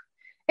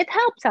 It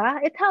helps,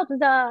 It helps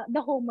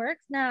the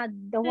homeworks na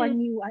the one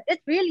you...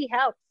 It really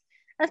helps.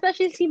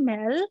 Especially si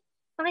Mel,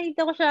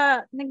 nakikita ko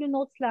siya,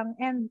 nag-notes lang,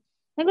 and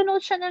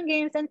nag-notes siya ng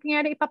games, and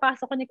kunyari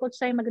ipapasok ko ni Coach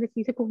Ty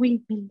mag-receive ko,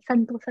 wait,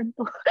 santo.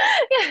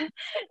 Yeah.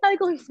 Sabi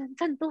ko,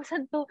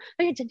 santo.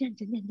 Ay, dyan.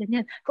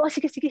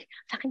 Sige,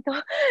 sa akin to.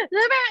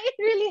 It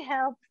really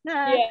helps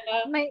na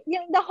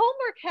the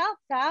homework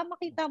helps,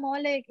 makita mo,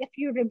 like, if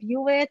you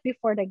review it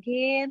before the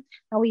game,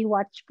 na we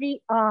watch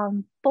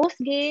post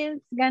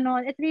games,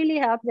 ganon, it really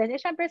helps din.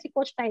 Syempre si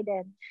Coach Ty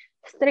din,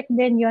 strict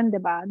din yun,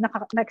 diba?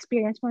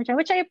 Na-experience mo siya,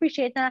 which I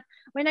appreciate na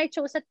when I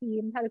chose a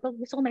team, sabi ko,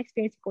 gusto ko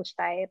ma-experience si Coach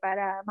Ty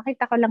para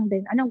makita ko lang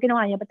din anong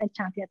ginawa niya, ba't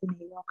nag-champion natin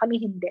ngayon? Kami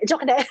hindi.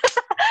 Joke na.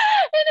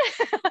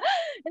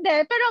 Hindi.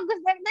 Pero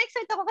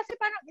na-excite ako kasi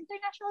parang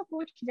international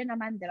coach din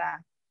naman,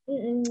 diba?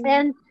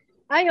 And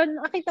ayun,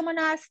 nakita mo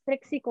na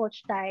strict si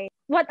Coach Ty.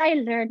 What I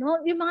learned,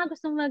 yung mga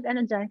gusto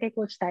dyan kay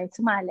Coach Ty,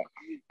 sumali.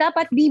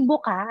 Dapat bibo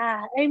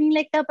ka. I mean,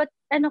 like, dapat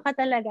ka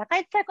talaga.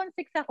 Kahit second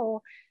 6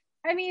 ako,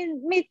 I mean,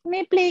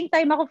 may playing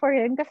time ako for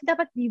him kasi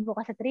dapat vivo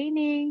ka sa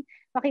training.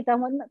 Makita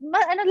mo,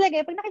 ano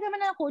lagi, pag nakita mo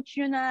na coach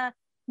nyo na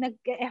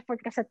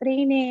nag-effort ka sa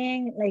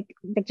training, like,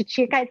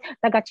 nag-cheer, kahit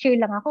taga-cheer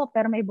lang ako,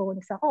 pero may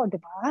bonus ako, di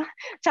ba?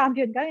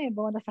 Champion ka, may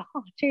bonus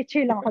ako.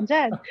 Cheer lang ako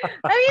dyan.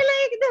 I mean,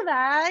 like, di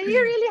ba?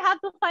 You really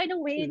have to find a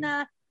way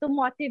na to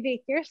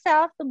motivate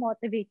yourself, to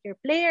motivate your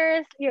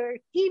players,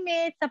 your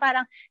teammates, na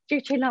parang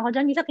cheer lang ako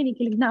dyan. Minsan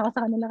kinikilig na ako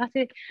sa kanila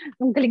kasi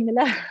ang galing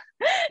nila.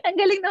 ang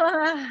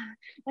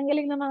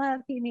galing ng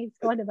mga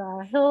teammates ko, di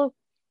ba? So,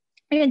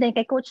 ayun din,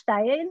 kay coach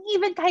tayo. And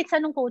even kahit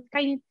sa anong coach,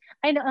 kahit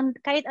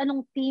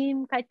anong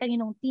team, kahit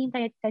kaninong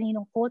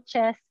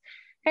coaches,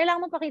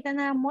 kailangan mo pakita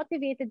na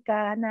motivated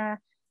ka na,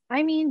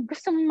 I mean,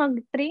 gusto mong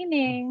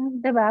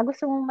mag-training, di ba?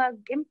 Gusto mong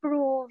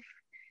mag-improve,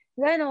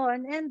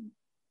 ganon. And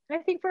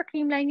I think for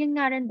Creamline, yun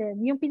nga rin din.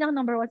 Yung pinaka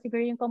number one,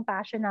 siguro yung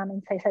compassion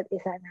namin sa isa't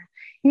isa na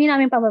hindi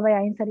namin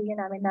pababayaan sarili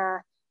namin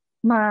na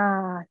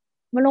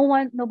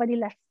nobody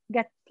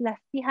gets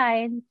left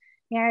behind.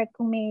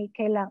 Kung may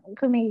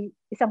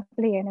isang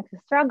player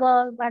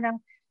nagsa-struggle,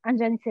 parang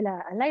andyan sila,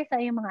 Eliza,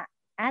 yung mga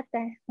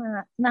ate,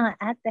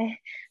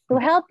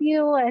 to help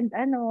you and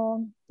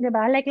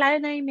diba? Like, lalo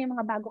na yung may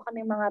mga bago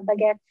kami mga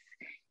bagets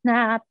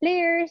na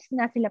players,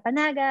 na sila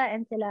Panaga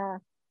and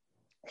sila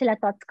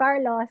Tots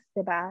Carlos,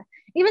 diba?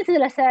 Even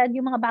sila said,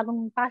 yung mga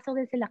bagong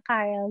pasok din sila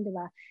Kyle,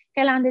 diba?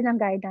 Kailangan din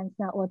ng guidance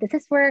na, this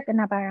is work,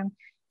 na parang,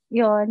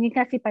 yun, yung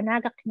kasi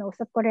Panaga,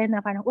 kinausap ko rin na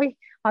parang, uy,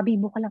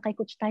 pabibo ka lang kay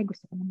Coach Tay,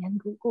 gusto ko naman yan,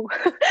 go.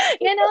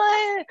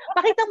 Ganon.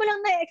 Pakita mo lang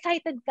na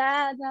excited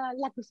ka, na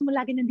gusto mo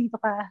lagi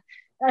nandito ka.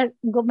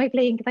 May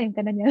playing time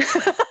ka na niya.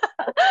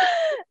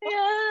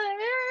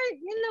 Yeah,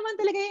 yun naman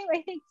talaga yung,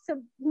 I think, so,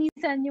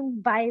 minsan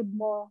yung vibe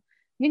mo,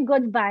 yung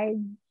good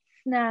vibe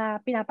na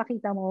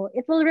pinapakita mo,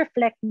 it will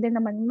reflect din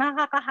naman,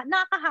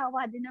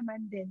 nakakahawa din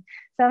naman din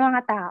sa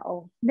mga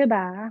tao.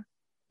 Diba?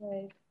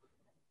 Right.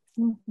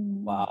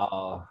 Mm-hmm.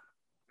 Wow.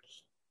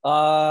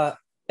 I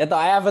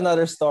have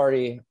another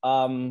story.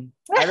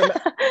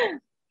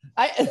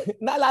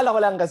 Naalala ko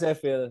lang kasi,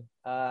 Phil.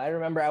 I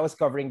remember I was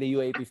covering the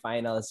UAP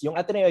finals, yung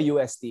Ateneo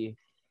UST.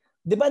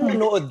 'Di ba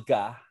nanood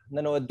ka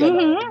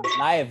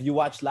live, you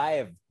watch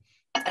live.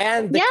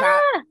 And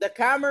the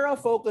camera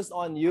focused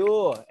on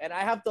you, and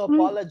I have to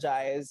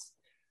apologize.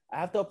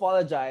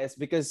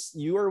 Because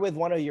you were with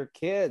one of your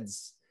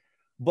kids.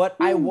 But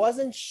I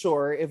wasn't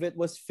sure if it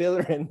was Phil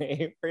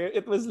Rene or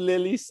it was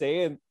Lily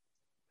Saint.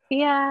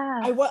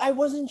 Yeah. I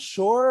wasn't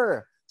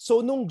sure.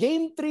 So, nung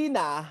game 3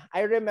 na,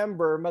 I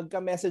remember,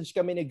 magka-message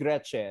kami ni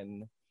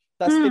Gretchen.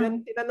 Tapos,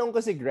 tinanong ko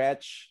si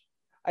Gretch.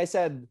 I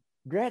said,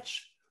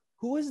 Gretch,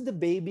 who is the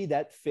baby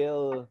that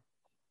Phil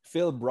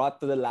brought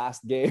to the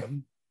last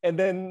game? And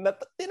then,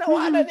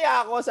 tinawanan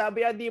niya ako.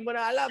 Sabi niya, di mo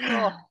na alam,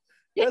 no?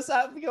 Tapos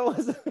sabi ko,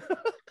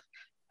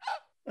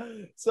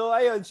 so,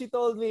 ayun, she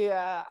told me,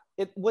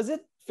 was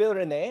it Phil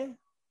Rene?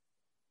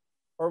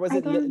 Or was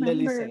it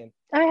Lily Saint?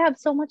 I have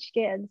so much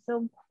kids,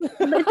 so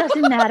it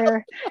doesn't matter.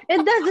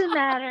 It doesn't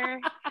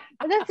matter.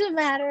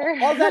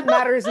 All that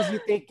matters is you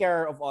take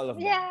care of all of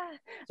them. Yeah.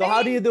 So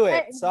how do you do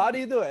it?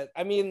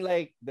 I mean,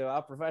 like, the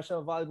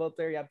professional volleyball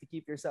player, you have to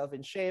keep yourself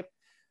in shape.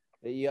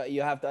 You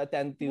have to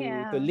attend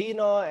to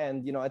Lino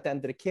and,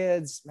 attend to the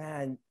kids.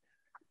 Man,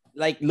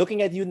 like,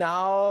 looking at you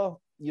now,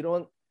 you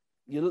don't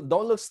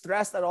look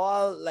stressed at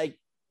all. Like,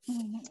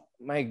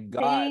 my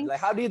God. Thanks.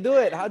 Like, how do you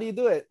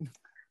do it?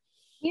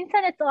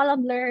 Minsan it's all a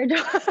blur. Hindi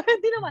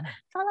naman.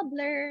 It's all a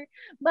blur.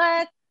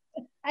 But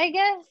I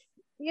guess,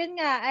 yun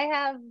nga, I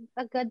have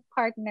a good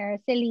partner,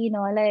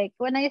 Celino. Like,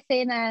 when I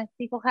say na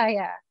di ko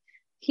kaya,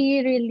 he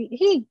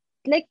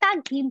like,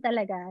 tag team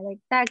talaga. Like,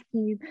 tag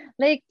team.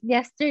 Like,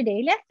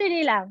 yesterday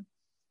lang,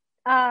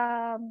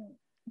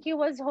 he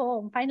was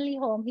home, finally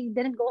home. He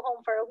didn't go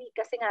home for a week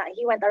kasi nga,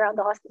 he went around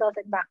the hospitals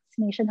and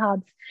vaccination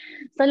hubs.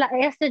 So,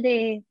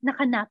 yesterday,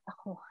 nakanap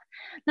ako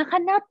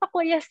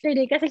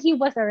yesterday kasi he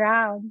was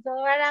around. So,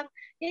 parang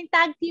yung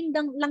tag team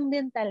lang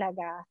din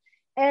talaga.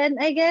 And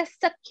I guess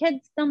sa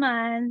kids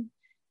naman,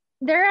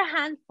 they're a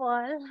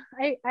handful.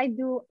 I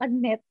do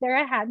admit they're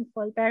a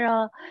handful.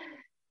 Pero,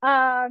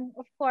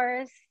 of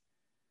course,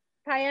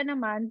 kaya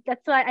naman.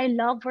 That's why I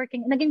love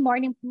working. Naging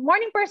morning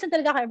person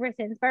talaga ako ever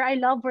since. Pero I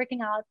love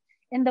working out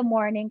in the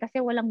morning kasi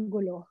walang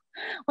gulo.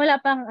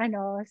 Wala pang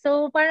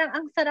So, parang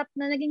ang sarap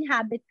na naging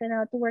habit ko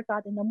na to work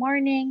out in the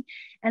morning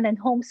and then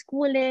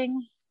homeschooling.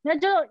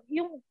 Medyo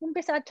yung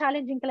umpisa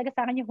challenging talaga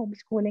sa akin yung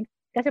homeschooling.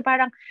 Kasi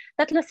parang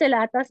tatlo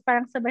sila, tapos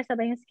parang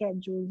sabay-sabay yung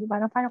schedule.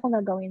 Parang paano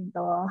kong gagawin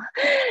to?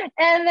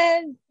 And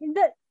then,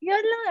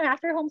 yun lang,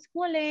 after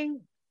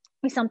homeschooling,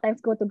 we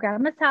sometimes go to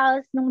grandma's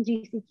house nung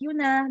GCQ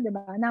na,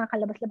 diba?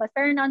 Nakakalabas-labas.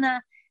 Pero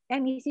na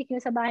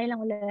MECQ sa bahay lang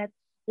ulit.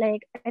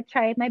 Like, I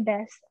tried my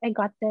best. I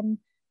got them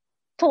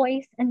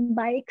toys and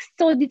bikes.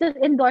 So, dito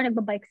indoor,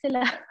 nagbabike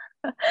sila.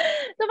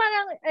 So,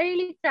 parang, I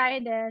really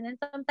tried it.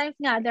 And sometimes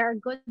nga, there are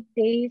good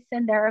days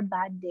and there are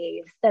bad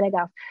days.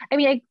 Talaga. I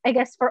mean, I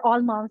guess for all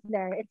moms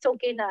there, it's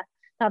okay na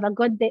have a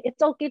good day.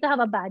 It's okay to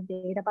have a bad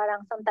day na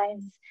parang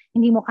sometimes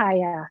hindi mo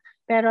kaya.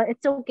 Pero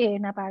it's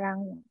okay na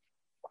parang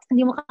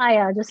hindi mo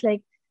kaya. Just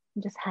like,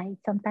 just hide.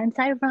 Sometimes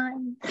I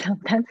run,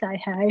 sometimes I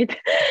hide.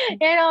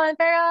 Pero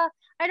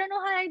I don't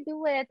know how I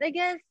do it. I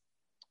guess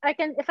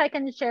if I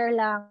can share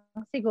lang,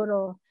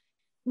 siguro,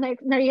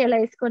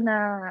 na-realize ko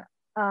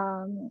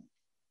um,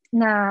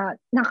 na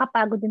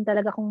nakapagod din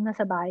talaga kung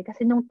nasa bahay.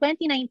 Kasi nung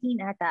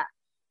 2019 ata,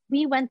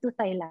 we went to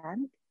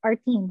Thailand, our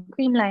team,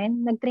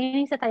 Creamline,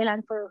 nag-training sa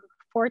Thailand for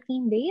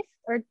 14 days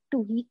or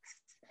 2 weeks.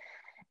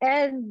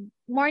 And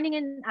morning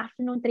and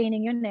afternoon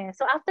training yun eh.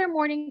 So after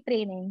morning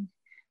training,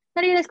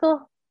 na-realize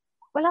ko,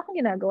 wala akong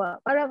ginagawa.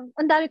 Parang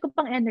ang dami ko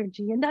pang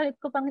energy.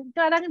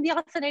 Parang hindi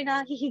ako sanay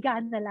na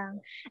hihigaan na lang.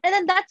 And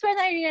then that's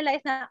when I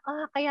realized na,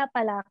 kaya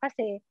pala.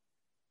 Kasi,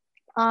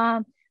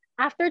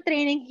 after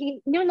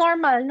training, nung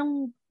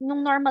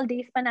normal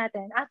days pa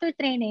natin, after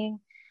training,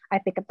 I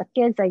pick up the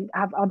kids, I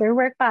have other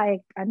work pa,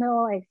 I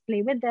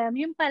play with them.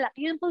 Yun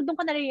po doon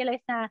ko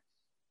na-realize na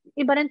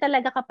iba rin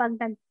talaga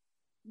kapag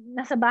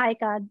nasa bahay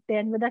ka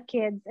then with the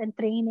kids and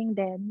training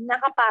din,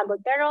 nakapagod.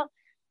 Pero,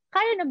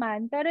 kaya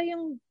naman. Pero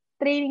yung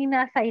training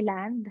na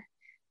Thailand,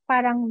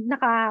 parang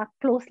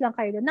naka-close lang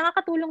kayo doon.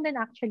 Nakakatulong din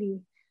actually.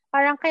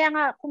 Parang kaya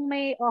nga kung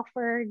may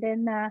offer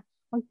din na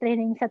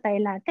mag-training sa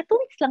Thailand, 2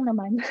 weeks lang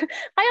naman.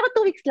 Kaya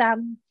ko 2 weeks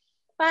lang.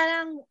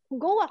 Parang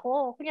go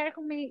ako. Kunyari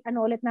kung may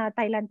ulit na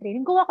Thailand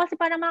training, go ako kasi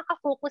parang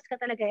makaka-focus ka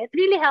talaga. It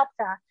really helps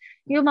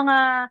yung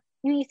mga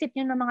iniisip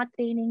nyo ng mga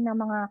training ng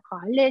mga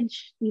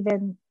college,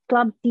 even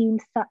club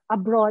teams sa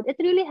abroad. It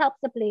really helps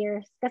the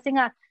players kasi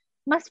nga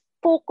mas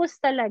focus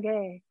talaga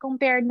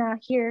compared na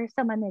here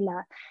sa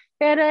Manila.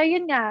 Pero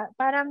yun nga,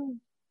 parang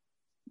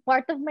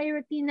part of my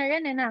routine na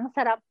rin na ang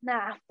sarap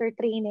na after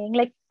training.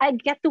 Like, I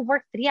get to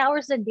work 3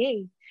 hours a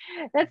day.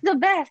 That's the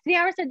best. 3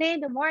 hours a day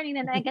in the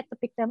morning and I get to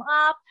pick them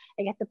up.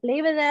 I get to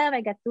play with them. I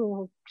get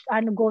to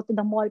go to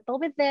the mall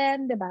with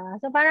them.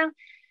 Diba? So parang,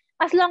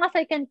 as long as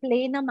I can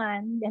play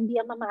naman and be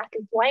a mama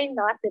athlete, why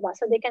not? Diba?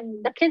 So the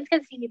kids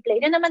can see me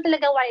play. Yun naman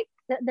talaga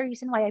the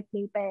reason why I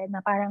play pa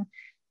na parang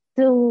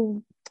to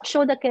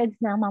show the kids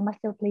na mama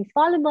still plays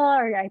volleyball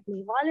or I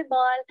play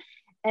volleyball.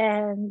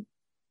 And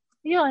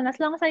yun, as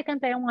long as I can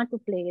play, I want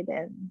to play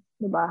then.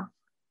 Diba?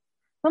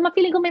 Mama,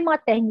 feeling ko may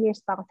mga 10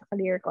 years pa ako sa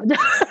career ko.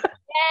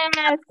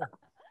 Yes!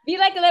 Be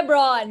like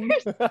LeBron!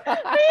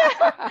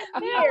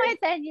 May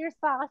 10 years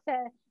pa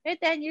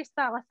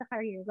ako sa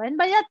career ko. And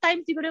by that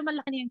time, siguro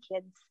malaki na yung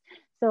kids.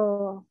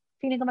 So,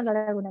 feeling ko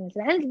maglalaro na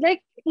sila. And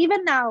like,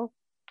 even now,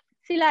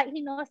 sila,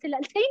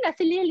 kayo na,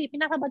 si Lily,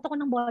 pinakabato ko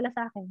ng bola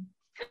sa akin.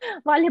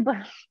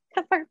 Volleyball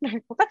sa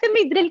partner ko. Kasi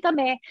may drill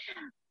kami,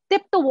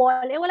 tip to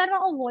wall. Wala naman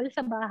akong wall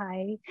sa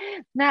bahay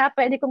na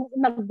pwede kong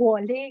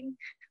mag-walling.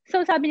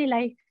 So sabi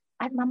nila,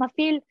 at Mama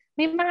Phil,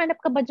 may mahanap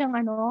ka ba dyang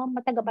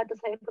matagabato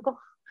sa'yo? Ko,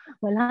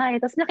 wala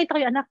Tapos nakita ko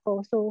yung anak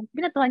ko. So,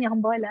 binatuhan niya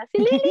akong bola. Si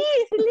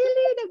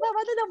Lily,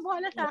 nagbabato ng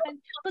bola sa akin.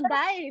 To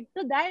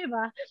dive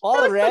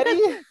Already?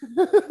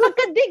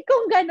 Pagkadig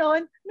kong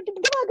ganon,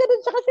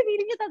 gumaganon siya kasi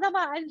feeling niya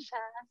tatamaan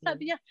siya.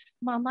 Sabi niya,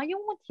 Mama, you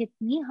won't hit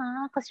me,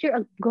 Because you're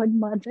a good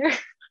mother.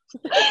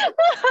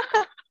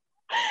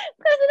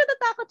 Kasi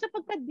natatakot siya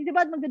pagka, di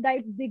ba,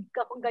 magda-dive dig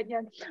ka kung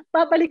ganyan.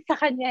 Babalik sa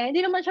kanya. Hindi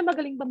naman siya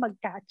magaling ba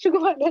mag-catch.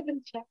 Gumaganon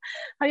siya.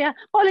 Kaya,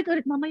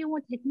 ulit-ulit, Mama, you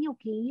won't hit me,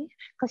 okay?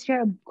 Because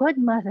you're a good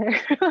mother.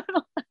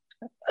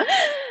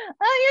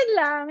 Yun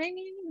lang. I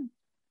mean,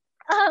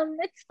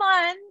 it's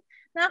fun.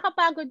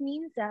 Nakakapagod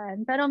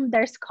minsan. Pero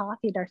there's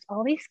coffee. There's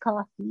always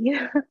coffee.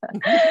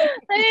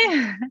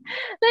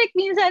 Like,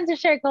 minsan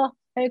share ko,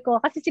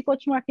 kasi si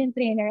Coach Mark yung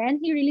trainer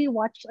and he really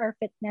watched our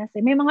fitness.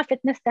 May mga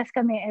fitness test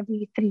kami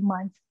every 3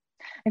 months.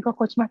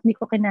 Coach Mark, hindi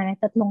ko kinain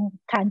 3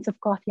 cans of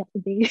coffee a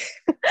day.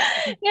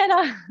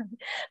 Gano'n.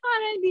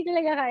 Parang hindi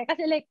talaga kaya.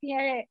 Kasi like,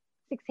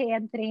 6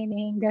 a.m.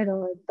 training,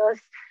 gano'n. Tapos,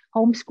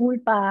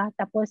 homeschool pa.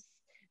 Tapos,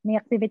 may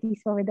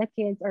activities pa with the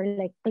kids or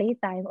like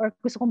playtime or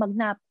gusto ko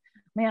mag-nap.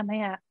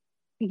 Maya-maya,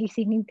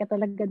 gigisingin ka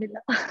talaga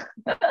nila.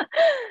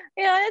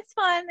 Yeah, it's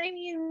fun. I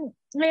mean,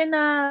 ngayon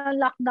na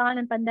lockdown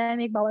and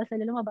pandemic, bawal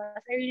sila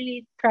lumabas. I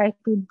really try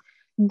to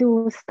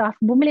do stuff.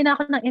 Bumili na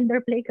ako ng indoor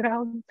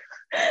playground.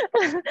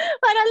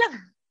 para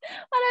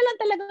lang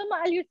talaga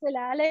maaliw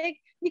sila.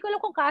 Like, hindi ko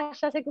alam kung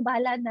kasha. Sabi ko,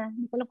 bahala na.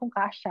 Hindi ko alam kung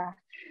kasha.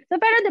 So,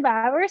 pero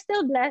diba, we're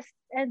still blessed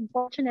and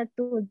fortunate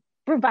to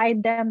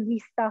provide them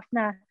these stuff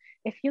na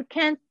if you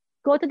can't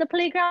go to the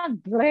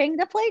playground, bring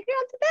the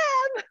playground to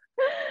them.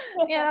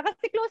 Yeah,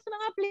 kasi close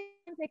mga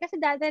playgrounds. Kasi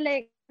dati,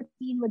 like,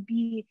 routine would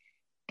be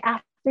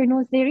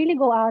afternoons. They really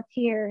go out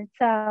here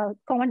sa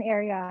common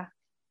area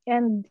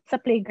and sa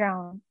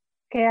playground.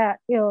 Kaya,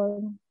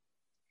 yun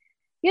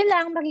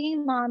lang,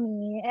 magiging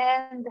mommy.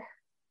 And,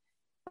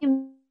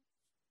 yun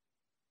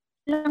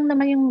lang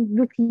naman yung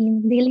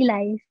routine, daily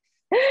life.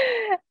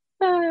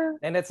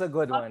 And it's a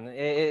good one.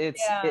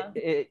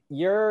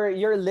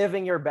 You're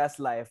living your best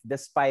life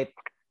despite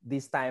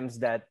these times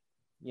that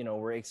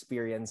we're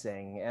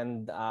experiencing,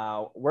 and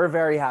we're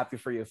very happy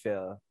for you,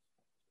 Phil.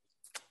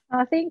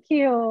 Oh, thank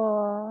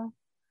you.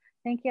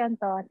 Thank you,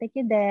 Anton. Thank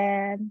you,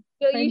 Dan.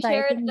 So for you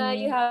shared inviting na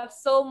me. you have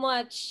so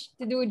much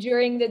to do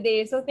during the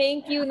day. So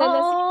thank you na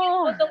nasingit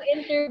mo tong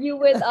interview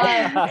with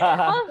us.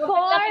 Of Malaking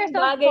course.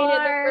 bagay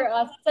nito for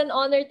us. It's an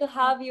honor to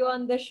have you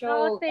on the Oh, show.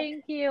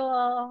 thank you.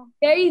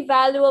 Very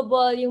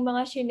valuable yung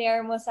mga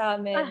shinare mo sa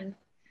amin.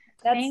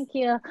 Thank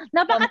you.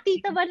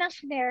 Napakatita ba ng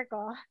shinare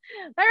ko?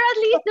 Pero at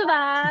least, di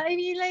ba? I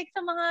mean, like,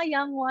 sa mga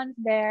young ones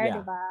there, di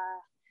ba?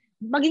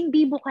 Maging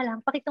bibo ka lang.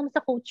 Pakita mo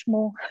sa coach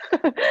mo.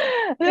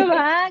 Di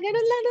ba?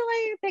 Ganun lang naman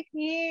yung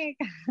technique.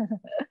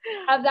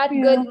 Have that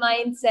good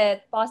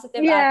mindset. Positive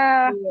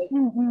attitude.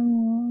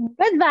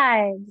 Good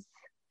vibes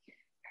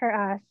for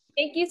us.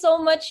 Thank you so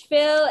much,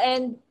 Phil.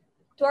 And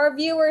to our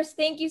viewers,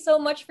 thank you so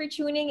much for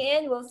tuning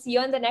in. We'll see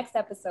you on the next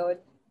episode.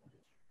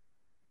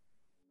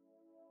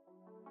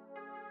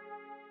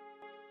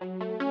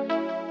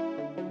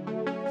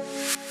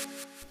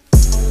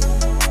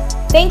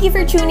 Thank you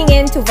for tuning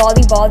in to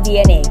Volleyball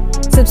DNA.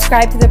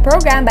 Subscribe to the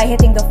program by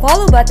hitting the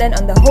follow button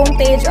on the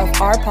homepage of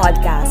our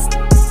podcast.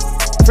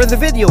 For the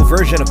video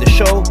version of the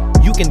show,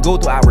 you can go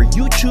to our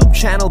YouTube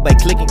channel by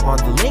clicking on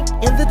the link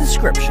in the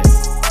description.